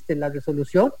existe la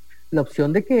resolución, la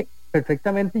opción de que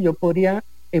perfectamente yo podría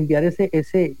enviar ese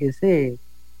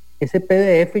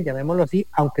PDF, llamémoslo así,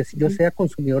 aunque yo sea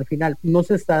consumidor final. No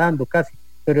se está dando casi,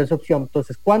 pero es opción.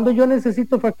 Entonces, cuando yo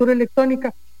necesito factura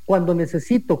electrónica, cuando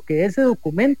necesito que ese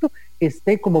documento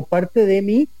esté como parte de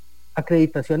mis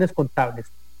acreditaciones contables.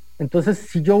 Entonces,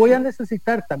 si yo voy a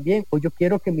necesitar también, o yo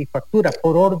quiero que mi factura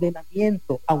por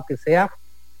ordenamiento, aunque sea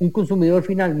un consumidor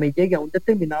final, me llegue a un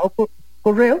determinado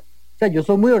correo, o sea, yo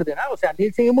soy muy ordenado, o sea,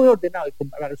 él sigue muy ordenado y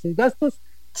para sus gastos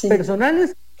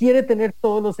personales quiere tener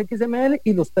todos los XML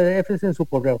y los PDFs en su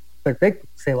correo. Perfecto,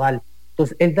 se vale.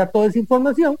 Entonces, él da toda esa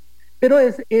información, pero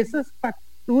esas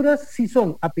facturas sí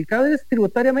son aplicables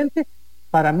tributariamente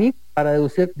para mí, para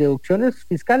deducciones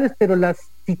fiscales, pero las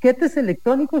etiquetes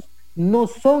electrónicos no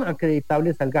son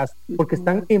acreditables al gasto, porque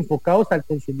están enfocados al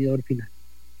consumidor final.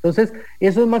 Entonces,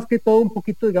 eso es más que todo un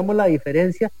poquito, digamos, la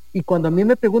diferencia, y cuando a mí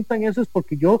me preguntan eso es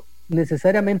porque yo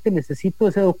necesariamente necesito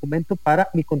ese documento para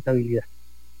mi contabilidad.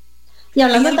 Y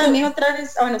hablando también otra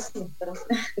vez, sí, pero...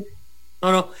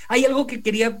 No, hay algo que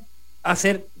quería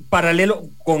hacer paralelo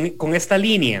con esta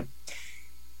línea.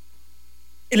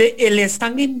 Le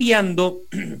están enviando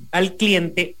al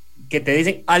cliente que te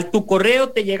dicen, al tu correo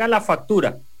te llega la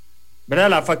factura, ¿verdad?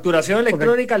 La facturación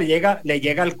electrónica le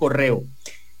llega al correo.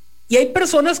 Y hay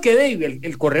personas que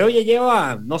el correo ya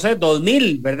lleva, no sé,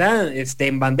 2000, ¿verdad?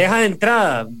 En bandeja de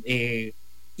entrada.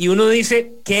 Y uno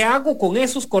dice, ¿qué hago con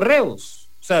esos correos?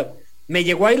 O sea, me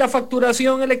llegó ahí la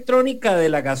facturación electrónica de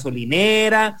la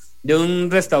gasolinera, de un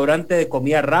restaurante de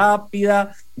comida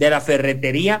rápida, de la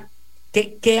ferretería.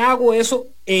 ¿Qué hago eso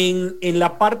en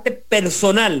la parte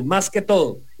personal, más que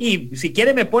todo? Y si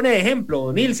quiere me pone de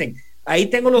ejemplo, Nielsen. Ahí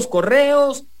tengo los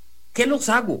correos. ¿Qué los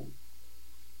hago?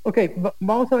 Ok,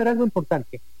 vamos a ver algo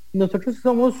importante. Nosotros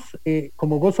somos,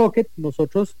 como GoSocket,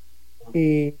 nosotros,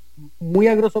 muy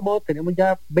a grosso modo, tenemos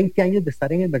ya 20 años de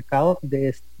estar en el mercado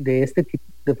de este tipo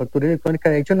de factura electrónica.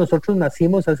 De hecho, nosotros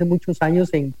nacimos hace muchos años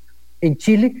en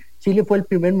Chile. Chile fue el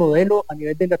primer modelo a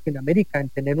nivel de Latinoamérica en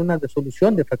tener una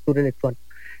resolución de factura electrónica.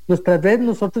 Nuestra red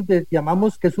nosotros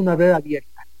llamamos que es una red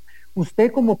abierta.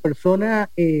 Usted como persona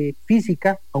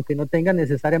física, aunque no tenga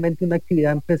necesariamente una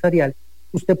actividad empresarial,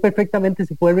 usted perfectamente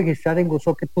se puede registrar en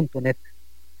gosocket.net.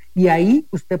 Y ahí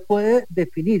usted puede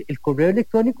definir el correo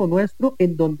electrónico nuestro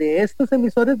en donde estos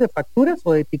emisores de facturas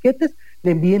o de etiquetes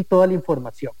le envíen toda la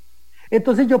información.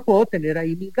 Entonces yo puedo tener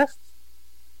ahí mis gastos.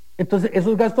 Entonces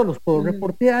esos gastos los puedo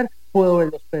reportear, puedo ver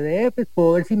los PDFs,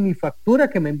 puedo ver si mi factura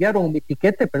que me enviaron, o mi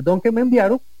etiquete, que me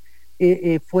enviaron,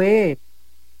 fue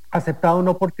aceptado o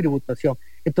no por tributación.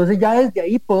 Entonces ya desde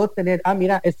ahí puedo tener,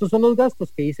 mira, estos son los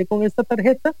gastos que hice con esta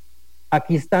tarjeta,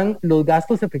 aquí están los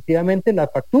gastos efectivamente en las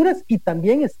facturas y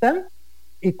también están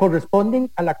y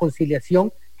corresponden a la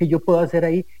conciliación que yo puedo hacer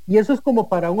ahí. Y eso es como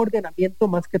para un ordenamiento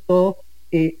más que todo,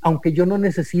 aunque yo no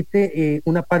necesite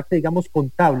una parte, digamos,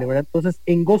 contable, ¿verdad? Entonces,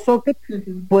 en GoSocket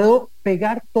puedo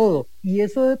pegar todo. Y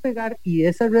eso de pegar y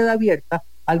esa red abierta,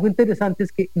 algo interesante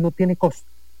es que no tiene costo.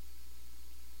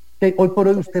 Hoy por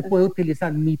hoy usted puede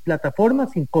utilizar mi plataforma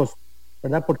sin costo,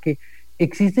 ¿verdad? Porque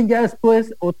existen ya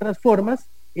después otras formas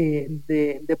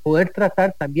de poder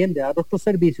tratar también de dar otros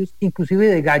servicios, inclusive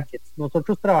de gadgets.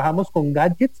 Nosotros trabajamos con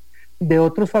gadgets de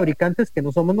otros fabricantes que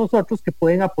no somos nosotros, que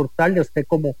pueden aportarle a usted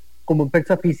como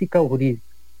empresa física o jurídica.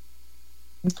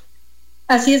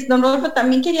 Así es, don Rodolfo,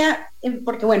 también quería,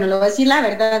 porque bueno, le voy a decir la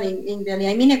verdad, en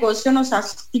realidad mi negocio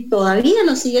y todavía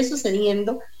nos sigue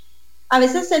sucediendo. A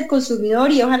veces el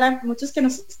consumidor, y ojalá muchos que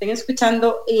nos estén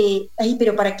escuchando,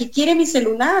 pero ¿para qué quiere mi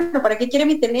celular? ¿O para qué quiere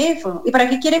mi teléfono? ¿Y para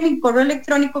qué quiere mi correo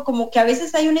electrónico? Como que a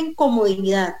veces hay una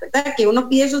incomodidad, ¿verdad? Que uno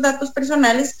pide sus datos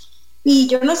personales y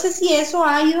yo no sé si eso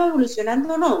ha ido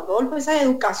evolucionando o no, Rodolfo, esa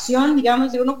educación,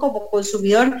 digamos, de uno como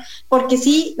consumidor, porque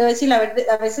sí, le voy a decir la verdad,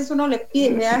 a veces uno le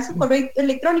pide, me da su correo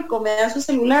electrónico, me da su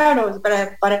celular, o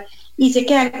y se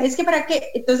quedan, es que para qué.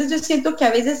 Entonces yo siento que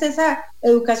a veces esa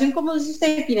educación, como dice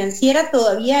usted, financiera,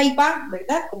 todavía ahí va,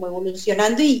 ¿verdad? Como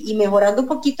evolucionando y mejorando un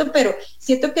poquito, pero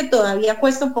siento que todavía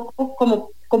cuesta un poco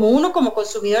como uno como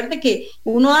consumidor, de que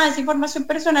uno da esa información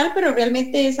personal, pero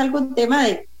realmente es algo un tema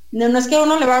de, no es que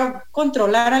uno le va a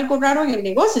controlar algo raro en el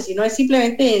negocio, sino es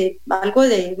simplemente algo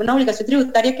de una obligación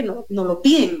tributaria que no lo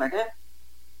piden, ¿verdad?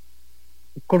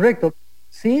 Correcto.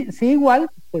 Sí, igual,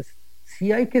 pues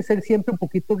sí hay que ser siempre un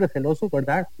poquito receloso,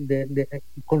 ¿verdad?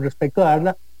 Con respecto a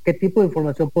darla, qué tipo de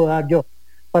información puedo dar yo.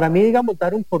 Para mí, digamos,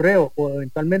 dar un correo o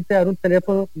eventualmente dar un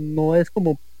teléfono no es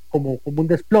como un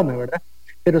desplome, ¿verdad?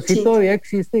 Pero sí todavía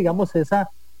existe, digamos, esa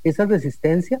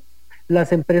resistencia.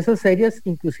 Las empresas serias,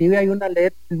 inclusive hay una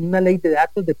ley de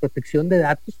datos, de protección de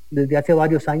datos, desde hace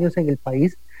varios años en el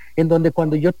país, en donde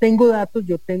cuando yo tengo datos,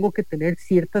 yo tengo que tener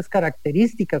ciertas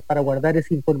características para guardar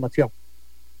esa información.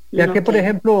 Ya que, por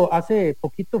ejemplo, hace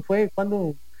poquito fue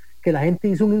cuando que la gente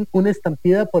hizo una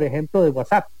estampida, por ejemplo, de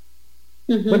WhatsApp.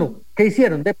 Bueno, ¿qué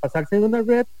hicieron? De pasarse de una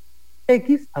red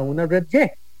X a una red Y,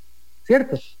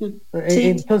 ¿cierto?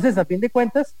 Entonces, a fin de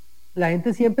cuentas, la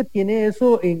gente siempre tiene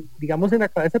eso, digamos, en la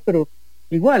cabeza, pero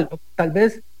igual, tal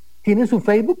vez tiene su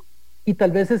Facebook y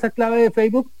tal vez esa clave de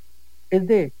Facebook es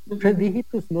de 3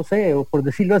 dígitos, no sé, o por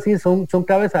decirlo así, son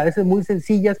claves a veces muy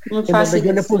sencillas, muy fáciles, donde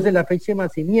yo le puse la fecha de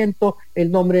nacimiento,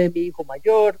 el nombre de mi hijo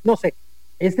mayor, no sé,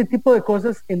 este tipo de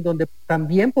cosas en donde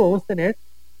también podemos tener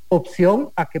opción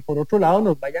a que por otro lado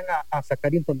nos vayan a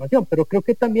sacar información, pero creo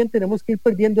que también tenemos que ir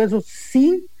perdiendo eso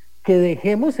sin que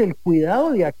dejemos el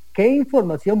cuidado de a qué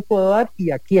información puedo dar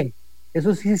y a quién.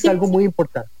 Eso sí es algo muy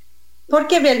importante.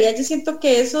 Porque en realidad yo siento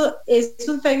que eso es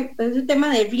un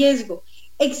tema de riesgo.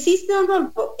 ¿Existe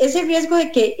ese riesgo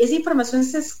de que esa información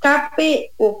se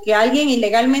escape o que alguien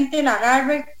ilegalmente la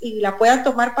agarre y la pueda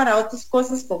tomar para otras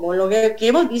cosas, como lo que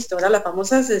hemos visto, ¿verdad? Las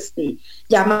famosas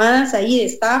llamadas ahí de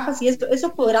estafas y esto?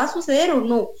 ¿Eso podrá suceder o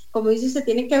no? Como dice, se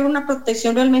tiene que haber una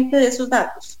protección realmente de esos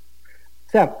datos.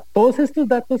 O sea, todos estos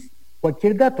datos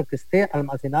Cualquier dato que esté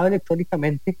almacenado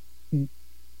electrónicamente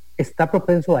está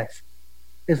propenso a eso.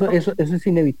 Eso es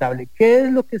inevitable. ¿Qué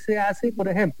es lo que se hace, por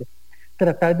ejemplo?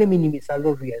 Tratar de minimizar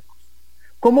los riesgos.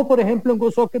 ¿Cómo, por ejemplo, en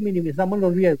GoSocket minimizamos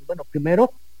los riesgos? Bueno,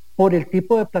 primero, por el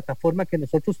tipo de plataforma que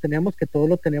nosotros tenemos, que todo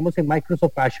lo tenemos en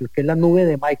Microsoft Azure, que es la nube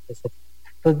de Microsoft.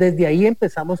 Entonces, desde ahí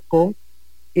empezamos con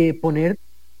poner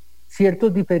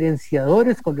ciertos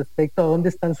diferenciadores con respecto a dónde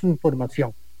está su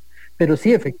información. Pero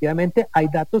sí, efectivamente, hay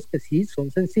datos que sí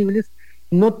son sensibles.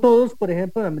 No todos, por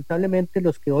ejemplo, lamentablemente,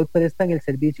 los que hoy prestan el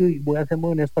servicio, y voy a ser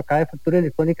muy honesto acá, de factura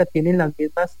electrónica, tienen las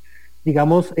mismas,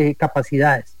 digamos,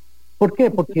 capacidades. ¿Por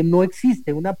qué? Porque no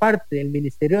existe una parte del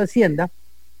Ministerio de Hacienda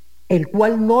el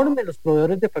cual norme los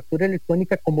proveedores de factura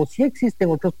electrónica como sí existe en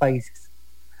otros países.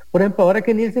 Por ejemplo, ahora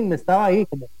que Nielsen me estaba ahí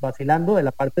como vacilando de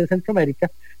la parte de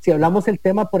Centroamérica, si hablamos el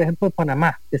tema, por ejemplo, de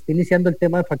Panamá, que está iniciando el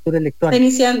tema de factura electrónica. Está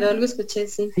iniciando, algo escuché,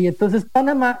 sí. Sí, entonces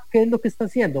Panamá, ¿qué es lo que está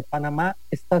haciendo? Panamá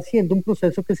está haciendo un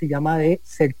proceso que se llama de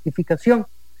certificación.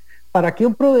 Para que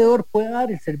un proveedor pueda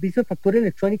dar el servicio de factura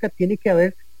electrónica, tiene que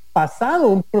haber pasado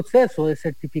un proceso de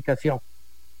certificación.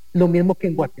 Lo mismo que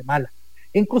en Guatemala.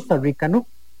 En Costa Rica no.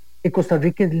 En Costa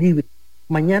Rica es libre.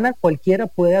 Mañana cualquiera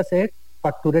puede hacer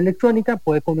factura electrónica,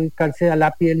 puede comunicarse al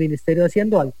API del Ministerio de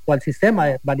Hacienda o al sistema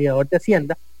de validador de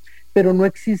Hacienda, pero no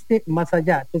existe más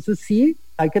allá. Entonces sí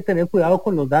hay que tener cuidado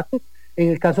con los datos. En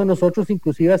el caso de nosotros,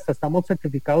 inclusive hasta estamos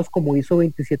certificados como ISO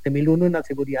 27001 en la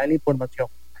seguridad de la información.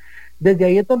 Desde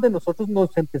ahí es donde nosotros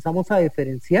nos empezamos a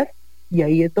diferenciar y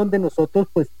ahí es donde nosotros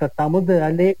pues tratamos de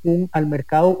darle al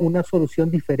mercado una solución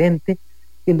diferente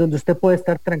en donde usted puede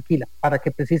estar tranquila para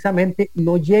que precisamente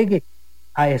no llegue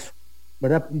a eso,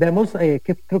 ¿verdad? Vemos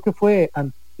que creo que fue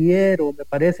antier o me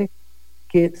parece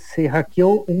que se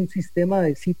hackeó un sistema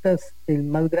de citas el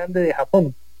más grande de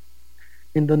Japón,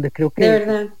 en donde creo que... De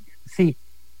verdad. Sí,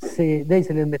 se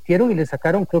les metieron y le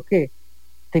sacaron, creo que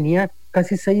tenía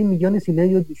casi 6,5 millones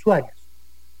de usuarios.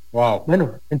 Wow.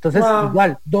 Bueno, entonces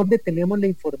igual, ¿dónde tenemos la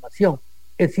información?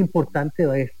 Es importante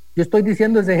ver. Yo estoy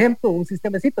diciendo ese ejemplo, un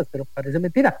sistema de citas, pero parece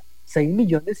mentira. 6,5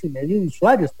 millones de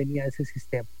usuarios tenía ese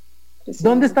sistema. Sí.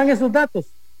 ¿Dónde están esos datos?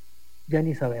 Ya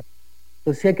ni sabemos.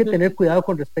 Entonces sí hay que tener cuidado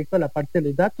con respecto a la parte de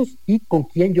los datos y con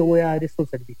quién yo voy a dar estos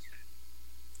servicios.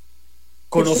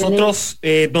 Con nosotros,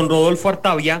 don Rodolfo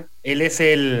Artavia, él es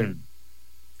el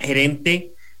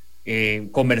gerente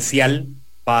comercial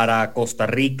para Costa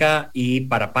Rica y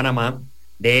para Panamá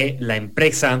de la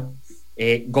empresa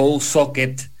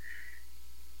GoSocket.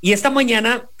 Y esta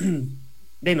mañana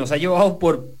nos ha llevado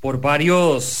por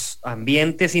varios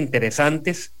ambientes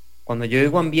interesantes. Cuando yo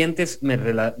digo ambientes,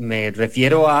 me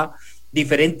refiero a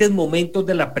diferentes momentos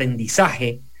del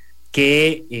aprendizaje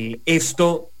que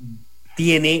esto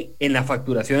tiene en la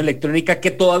facturación electrónica,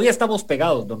 que todavía estamos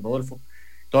pegados, don Rodolfo.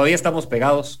 Todavía estamos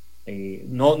pegados.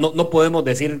 No podemos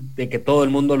decir de que todo el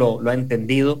mundo lo ha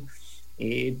entendido.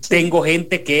 Tengo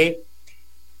gente que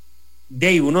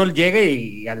uno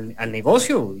llega al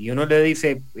negocio y uno le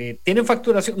dice, ¿tienen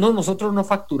facturación? No, nosotros no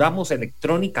facturamos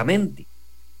electrónicamente.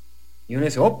 Y uno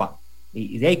dice, opa,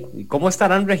 ¿y cómo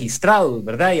estarán registrados,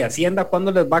 verdad? Y Hacienda,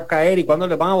 ¿cuándo les va a caer y cuándo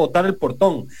les van a botar el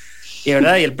portón? Y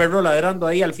verdad, y el perro ladrando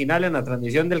ahí al final en la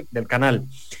transmisión del canal.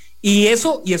 Y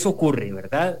eso ocurre,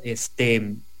 ¿verdad?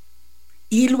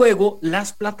 Y luego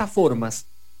las plataformas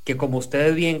que, como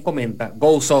usted bien comenta,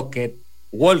 GoSocket,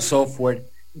 Wall Software,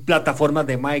 plataformas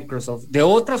de Microsoft, de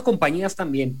otras compañías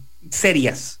también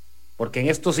serias, porque en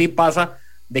esto sí pasa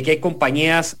de que hay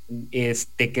compañías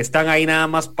que están ahí nada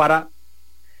más para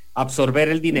absorber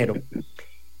el dinero,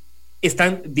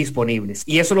 están disponibles.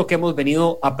 Y eso es lo que hemos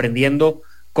venido aprendiendo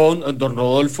con don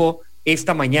Rodolfo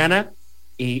esta mañana.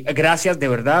 Y gracias de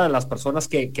verdad a las personas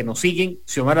que nos siguen,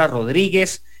 Xiomara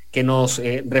Rodríguez, que nos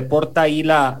reporta ahí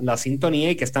la sintonía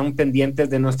y que están pendientes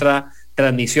de nuestra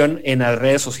transmisión en las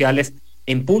redes sociales,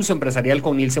 en Pulso Empresarial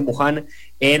con Nielsen Buján,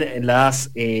 en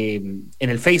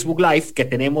el Facebook Live que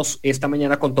tenemos esta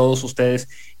mañana con todos ustedes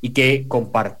y que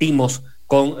compartimos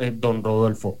con don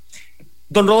Rodolfo.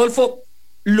 Don Rodolfo,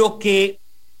 lo que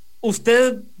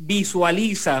usted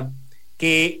visualiza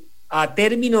que a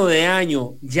término de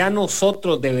año ya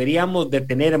nosotros deberíamos de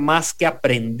tener más que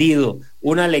aprendido,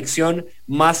 una lección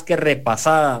más que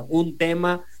repasada, un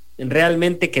tema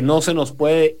realmente que no se nos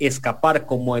puede escapar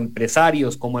como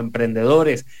empresarios, como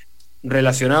emprendedores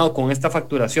relacionado con esta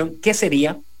facturación, ¿qué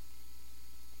sería?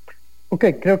 Ok,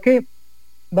 creo que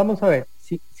vamos a ver,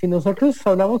 si nosotros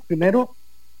hablamos primero,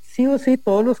 sí o sí,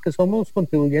 todos los que somos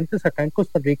contribuyentes acá en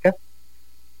Costa Rica,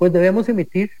 pues debemos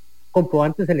emitir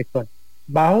comprobantes electrónicos,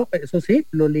 bajo, eso sí,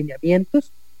 los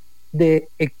lineamientos de,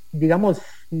 digamos,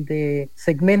 de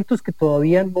segmentos que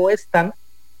todavía no están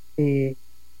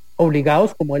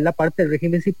obligados, como es la parte del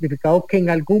régimen simplificado, que en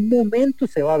algún momento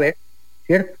se va a ver,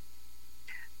 ¿cierto?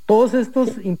 Todos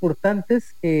estos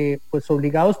importantes pues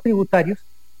obligados tributarios,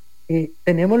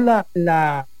 tenemos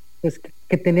pues,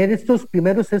 que tener estos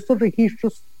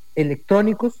registros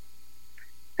electrónicos,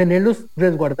 tenerlos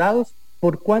resguardados.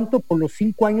 ¿Por cuánto? Por los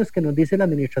 5 años que nos dice la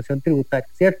administración tributaria,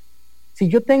 ¿cierto? Si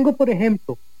yo tengo, por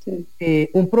ejemplo,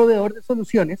 un proveedor de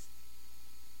soluciones,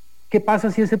 ¿qué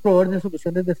pasa si ese proveedor de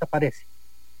soluciones desaparece?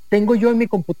 ¿Tengo yo en mi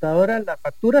computadora las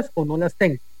facturas o no las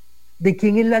tengo? ¿De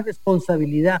quién es la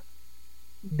responsabilidad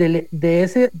de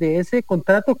ese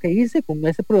contrato que hice con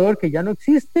ese proveedor que ya no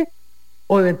existe,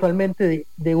 o eventualmente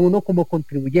de uno como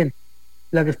contribuyente?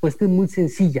 La respuesta es muy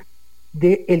sencilla,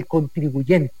 del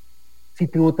contribuyente. Si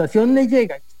tributación le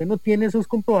llega y usted no tiene esos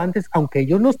comprobantes, aunque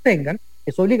ellos los tengan,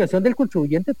 es obligación del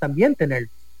contribuyente también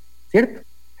tenerlos, ¿cierto?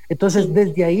 Entonces,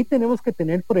 desde ahí tenemos que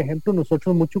tener, por ejemplo,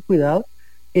 nosotros mucho cuidado.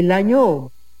 El año,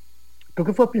 creo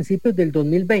que fue a principios del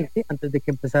 2020, antes de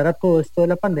que empezara todo esto de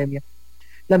la pandemia,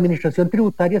 la administración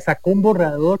tributaria sacó un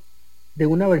borrador de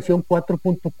una versión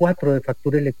 4.4 de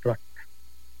factura electrónica,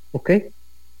 ¿ok?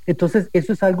 Entonces,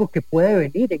 eso es algo que puede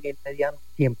venir en el mediano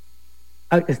tiempo.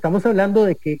 Estamos hablando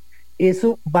de que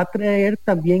eso va a traer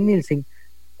también, Nielsen,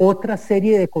 otra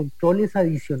serie de controles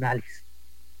adicionales,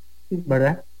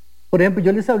 ¿verdad? Por ejemplo,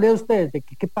 yo les hablé a ustedes de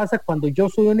que qué pasa cuando yo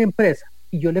soy una empresa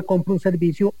y yo le compro un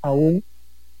servicio a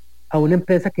una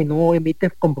empresa que no emite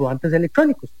comprobantes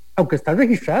electrónicos, aunque está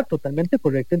registrada totalmente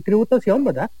correcta en tributación,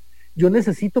 ¿verdad? Yo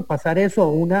necesito pasar eso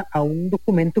a un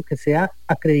documento que sea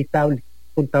acreditable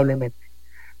contablemente.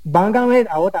 Van a haber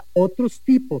ahora otros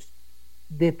tipos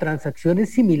de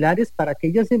transacciones similares para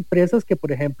aquellas empresas que,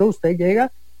 por ejemplo, usted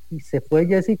llega y se fue,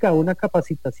 Jessica, a una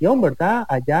capacitación, ¿verdad?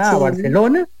 Allá a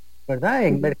Barcelona, ¿verdad?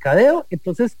 En mercadeo.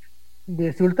 Entonces,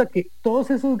 resulta que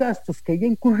todos esos gastos que ella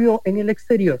incurrió en el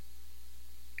exterior,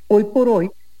 hoy por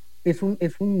hoy, es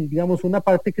digamos, una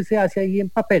parte que se hace ahí en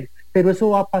papel, pero eso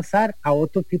va a pasar a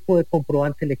otro tipo de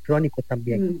comprobante electrónico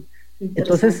también.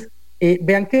 Entonces,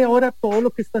 vean que ahora todo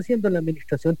lo que está haciendo la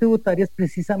administración tributaria es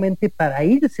precisamente para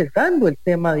ir cerrando el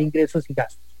tema de ingresos y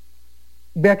gastos.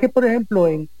 Vea que, por ejemplo,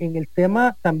 en el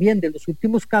tema también de los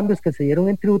últimos cambios que se dieron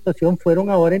en tributación fueron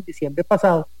ahora en diciembre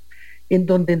pasado, en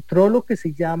donde entró lo que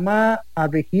se llama a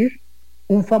regir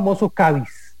un famoso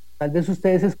CABIS. Tal vez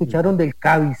ustedes escucharon del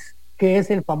CABIS. ¿Qué es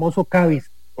el famoso CABIS?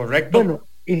 Correcto. Bueno,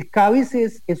 el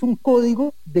CABIS es un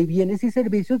código de bienes y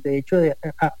servicios, de hecho,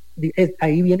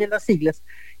 ahí vienen las siglas,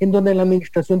 en donde la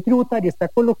administración tributaria está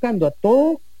colocando a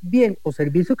todo bien o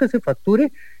servicio que se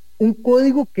facture un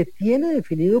código que tiene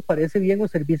definido para ese bien o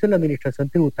servicio la administración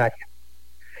tributaria.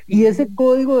 Y ese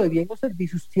código de bien o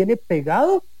servicios tiene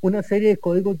pegado una serie de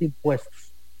códigos de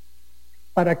impuestos,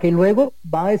 para que luego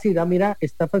va a decir, mira,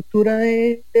 esta factura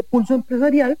de pulso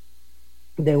empresarial,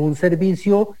 de un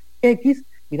servicio X,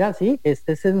 mira, sí,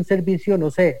 este es un servicio,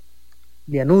 no sé,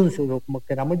 de anuncio, o como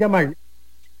queramos llamarle.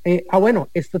 Bueno,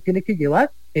 esto tiene que llevar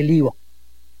el IVA.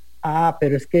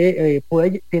 Pero es que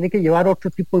tiene que llevar otro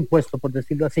tipo de impuesto, por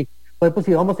decirlo así. Por ejemplo,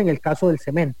 si vamos en el caso del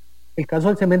cemento. El caso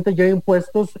del cemento lleva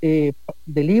impuestos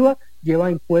del IVA,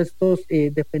 lleva impuestos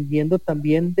dependiendo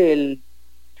también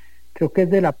creo que es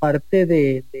de la parte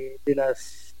de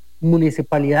las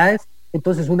municipalidades.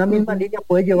 Entonces, una misma línea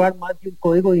puede llevar más de un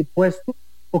código de impuesto,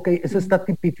 porque eso está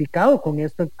tipificado con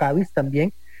esto en CABIS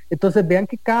también. Entonces, vean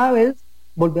que cada vez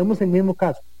volvemos al mismo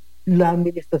caso. La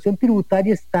administración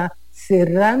tributaria está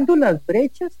cerrando las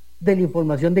brechas de la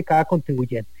información de cada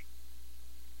contribuyente.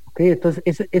 ¿Okay? Entonces,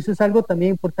 eso es algo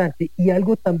también importante, y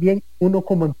algo también uno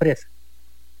como empresa.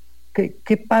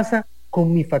 ¿Qué pasa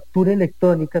con mi factura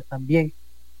electrónica también,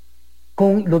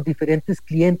 con los diferentes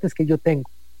clientes que yo tengo?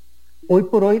 Hoy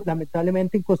por hoy,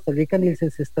 lamentablemente en Costa Rica,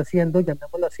 Nielsen, se está haciendo,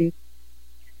 llamémoslo así,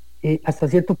 hasta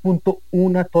cierto punto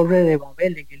una torre de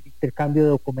Babel en el intercambio de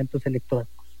documentos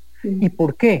electrónicos. ¿Y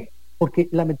por qué? Porque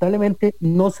lamentablemente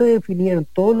no se definieron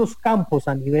todos los campos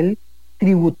a nivel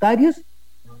tributarios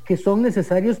que son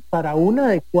necesarios para una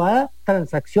adecuada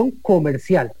transacción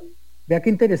comercial. Vea qué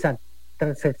interesante,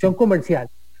 transacción comercial.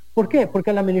 ¿Por qué?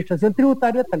 Porque a la administración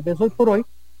tributaria tal vez hoy por hoy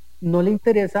no le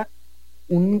interesa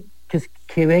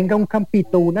que venga un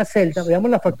campito, una celda,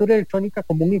 veamos la factura electrónica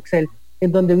como un Excel,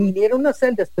 en donde viniera una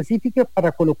celda específica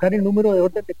para colocar el número de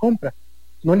orden de compra.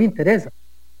 No le interesa.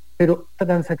 Pero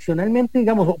transaccionalmente,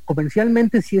 digamos, o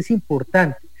comercialmente sí es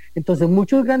importante. Entonces,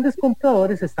 muchos grandes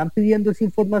compradores están pidiendo esa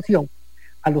información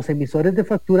a los emisores de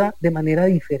factura de manera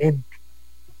diferente,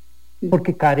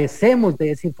 porque carecemos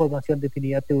de esa información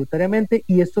definida tributariamente,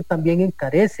 y esto también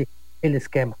encarece el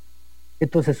esquema.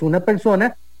 Entonces, una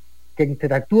persona que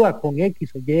interactúa con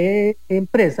X o Y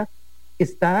empresa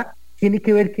tiene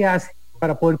que ver qué hace.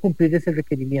 para poder cumplir ese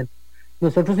requerimiento.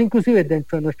 Nosotros inclusive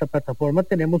dentro de nuestra plataforma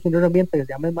tenemos una herramienta que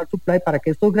se llama Smart Supply para que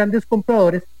estos grandes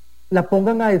compradores la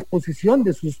pongan a disposición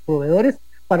de sus proveedores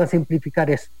para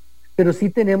simplificar eso. Pero sí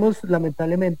tenemos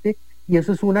lamentablemente, y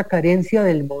eso es una carencia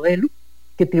del modelo,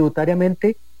 que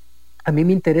tributariamente a mí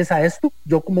me interesa esto,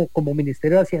 yo como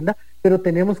Ministerio de Hacienda, pero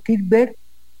tenemos que ir ver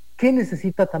qué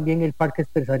necesita también el parque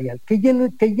empresarial, qué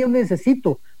yo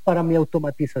necesito para mi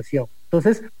automatización.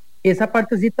 Entonces, esa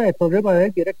partecita de Torre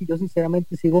Babel, viera que yo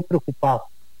sinceramente sigo preocupado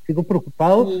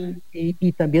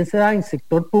y también se da en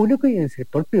sector público y en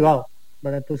sector privado,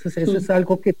 ¿verdad? Entonces, eso es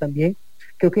algo que también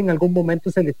creo que en algún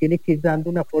momento se le tiene que ir dando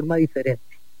una forma diferente.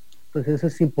 Entonces, eso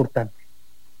es importante.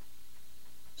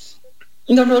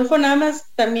 Don Rodolfo, nada más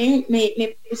también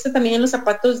me puse también en los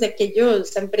zapatos de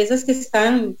aquellas empresas que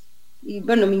están, y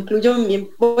bueno, me incluyo,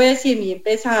 voy a decir, mi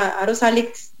empresa Aros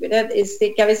Alex, ¿verdad?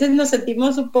 Que a veces nos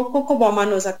sentimos un poco como a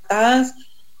manos atadas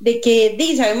de que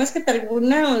sabemos que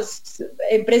algunas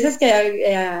empresas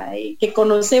que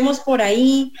conocemos por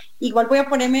ahí, igual voy a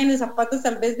ponerme en los zapatos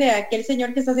tal vez de aquel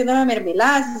señor que está haciendo la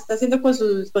mermelada, se está haciendo con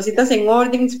sus cositas en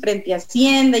orden frente a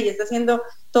Hacienda y está haciendo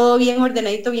todo bien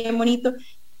ordenadito, bien bonito,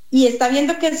 y está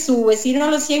viendo que su vecino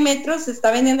a los 100 metros está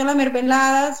vendiendo las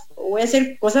mermeladas, o voy a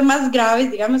hacer cosas más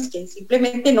graves, digamos, que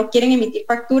simplemente no quieren emitir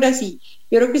facturas. Y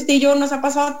yo creo que usted y yo nos ha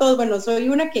pasado a todos. Bueno, soy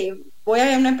una que voy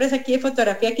a una empresa aquí de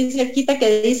fotografía aquí cerquita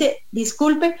que dice,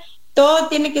 disculpe, todo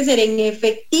tiene que ser en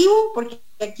efectivo, porque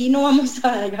aquí no vamos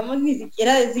a, digamos, ni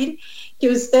siquiera decir que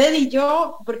usted y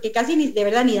yo, porque casi ni de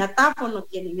verdad ni datáfono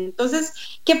tienen. Entonces,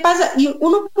 ¿qué pasa? Y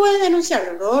uno puede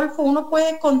denunciarlo, Rodolfo, uno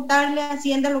puede contarle a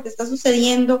Hacienda lo que está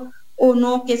sucediendo o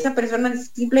no, que esa persona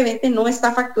simplemente no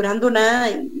está facturando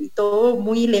nada y todo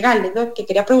muy ilegal, es lo que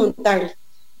quería preguntarle.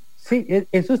 Sí,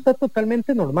 eso está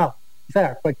totalmente normal. O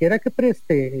sea, cualquiera que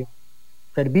preste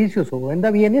servicios o venda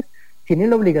bienes tiene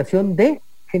la obligación de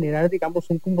generar, digamos,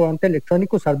 un comprobante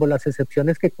electrónico, salvo las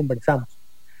excepciones que conversamos.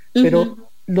 Pero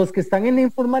los que están en la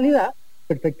informalidad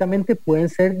perfectamente pueden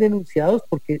ser denunciados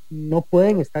porque no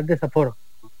pueden estar de esa forma,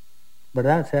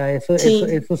 ¿verdad? O sea, eso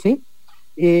sí.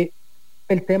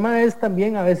 El tema es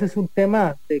también a veces un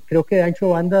tema, creo que de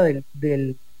ancho banda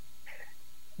del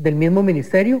mismo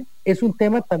ministerio, es un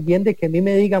tema también de que a mí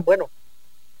me digan, bueno,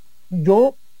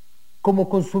 yo como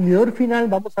consumidor final,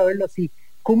 vamos a verlo así,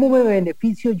 ¿cómo me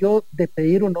beneficio yo de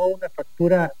pedir o no una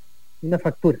factura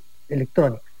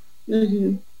electrónica?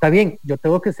 Está bien, yo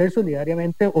tengo que ser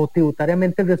solidariamente o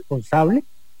tributariamente responsable,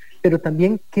 pero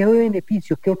también qué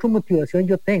beneficio, qué otra motivación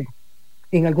yo tengo.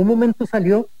 En algún momento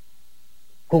salió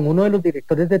con uno de los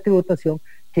directores de tributación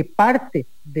que parte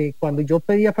de cuando yo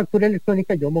pedía factura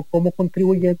electrónica, yo como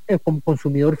contribuyente, como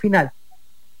consumidor final,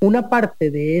 una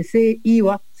parte de ese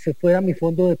IVA se fuera a mi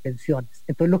fondo de pensiones.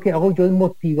 Entonces lo que hago yo es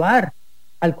motivar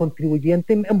al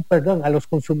contribuyente, a los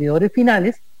consumidores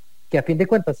finales, que a fin de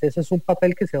cuentas ese es un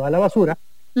papel que se va a la basura,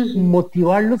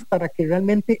 motivarlos para que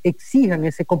realmente exijan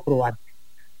ese comprobante.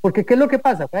 Porque ¿qué es lo que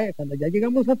pasa? Cuando ya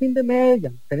llegamos a fin de mes, ya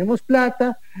no tenemos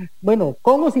plata, bueno,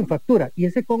 con o sin factura, y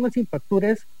ese con o sin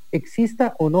factura es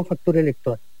exista o no factura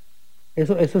electrónica.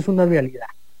 Eso es una realidad,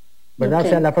 ¿verdad? Okay.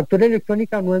 O sea, la factura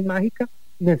electrónica no es mágica,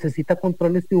 necesita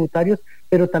controles tributarios,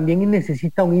 pero también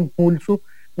necesita un impulso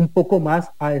un poco más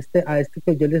a este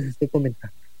que yo les estoy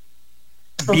comentando.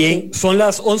 Bien, son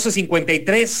las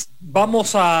 11:53,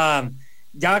 vamos a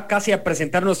ya casi a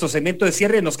presentar nuestro segmento de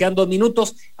cierre, nos quedan 2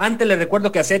 minutos. Antes les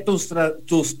recuerdo que hacer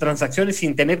tus transacciones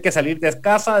sin tener que salir de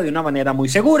casa de una manera muy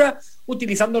segura,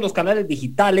 utilizando los canales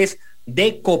digitales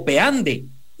de Copeande.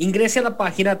 Ingrese a la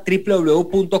página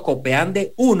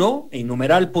www.copeande1 en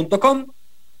numeral.com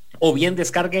o bien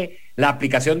descargue la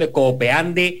aplicación de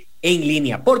Copeande en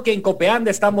línea, porque en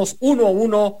Copeande estamos 1 a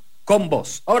 1 con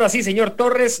vos. Ahora sí, señor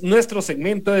Torres, nuestro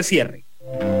segmento de cierre.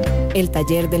 El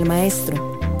taller del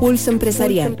maestro, Pulso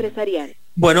Empresarial.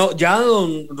 Bueno, ya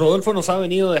don Rodolfo nos ha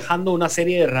venido dejando una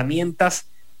serie de herramientas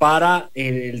para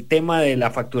el tema de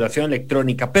la facturación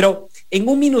electrónica, pero en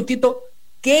un minutito,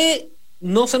 ¿qué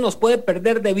no se nos puede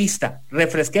perder de vista?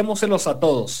 Refresquémoselos a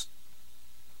todos.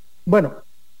 Bueno,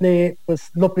 pues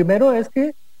lo primero es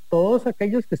que todos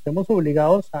aquellos que estemos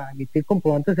obligados a emitir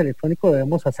comprobantes electrónicos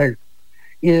debemos hacerlo.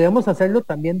 Y debemos hacerlo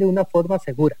también de una forma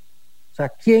segura. O sea,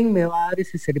 ¿quién me va a dar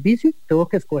ese servicio? Tengo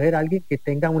que escoger a alguien que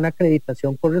tenga una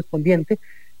acreditación correspondiente,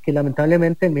 que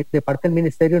lamentablemente de parte del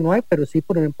ministerio no hay, pero sí,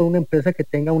 por ejemplo, una empresa que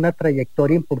tenga una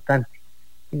trayectoria importante.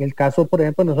 En el caso, por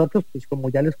ejemplo, nosotros, pues como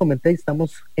ya les comenté,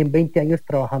 estamos en 20 años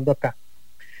trabajando acá.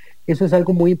 Eso es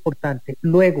algo muy importante.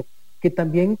 Luego, que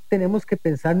también tenemos que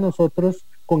pensar nosotros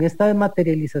con esta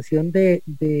dematerialización de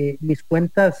mis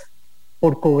cuentas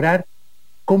por cobrar,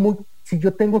 cómo si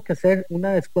yo tengo que hacer un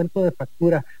descuento de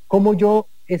factura, cómo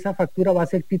esa factura va a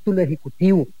ser título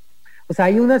ejecutivo. O sea,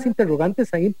 hay unas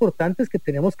interrogantes ahí importantes que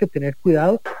tenemos que tener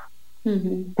cuidado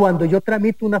cuando yo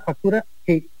tramito una factura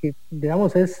que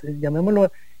digamos, llamémoslo,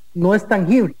 no es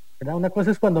tangible, ¿verdad? Una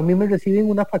cosa es cuando a mí me reciben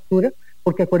una factura,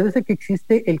 porque acuérdense que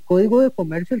existe el Código de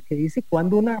Comercio, el que dice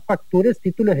cuando una factura es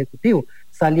título ejecutivo.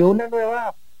 Salió una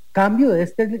nueva cambio de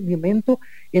este reglamento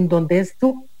en donde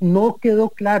esto no quedó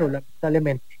claro,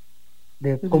 lamentablemente,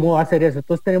 de cómo va a ser eso.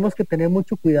 Entonces tenemos que tener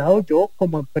mucho cuidado, yo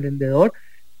como emprendedor,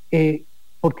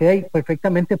 porque ahí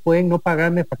perfectamente pueden no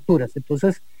pagarme facturas.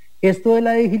 Entonces, esto de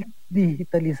la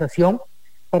digitalización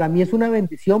para mí es una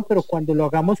bendición, pero cuando lo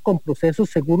hagamos con procesos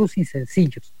seguros y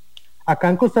sencillos. Acá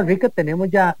en Costa Rica tenemos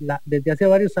ya desde hace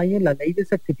varios años la ley de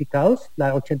certificados,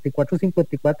 la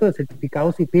 8454 de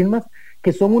certificados y firmas,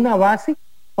 que son una base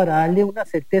para darle una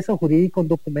certeza jurídica a un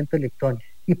documento electrónico.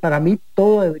 Y para mí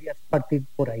todo debería partir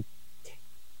por ahí.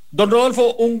 Don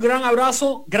Rodolfo, un gran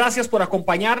abrazo, gracias por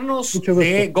acompañarnos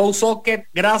de GoSocket,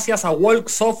 gracias a Walk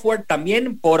Software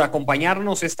también por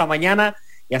acompañarnos esta mañana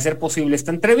y hacer posible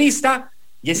esta entrevista.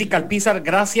 Jessica Alpizar,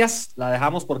 gracias, la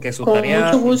dejamos porque su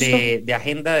tarea de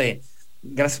agenda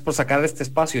gracias por sacar este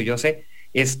espacio, yo sé,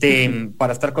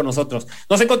 para estar con nosotros.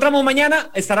 Nos encontramos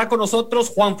mañana, estará con nosotros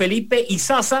Juan Felipe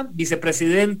Izaza,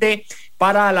 vicepresidente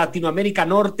para Latinoamérica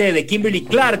Norte de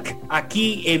Kimberly-Clark,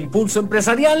 aquí en Pulso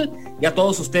Empresarial, y a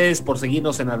todos ustedes por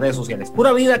seguirnos en las redes sociales.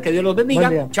 Pura vida, que Dios los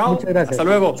bendiga. Chao, muchas gracias. Hasta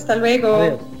luego. Hasta luego.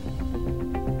 Adiós.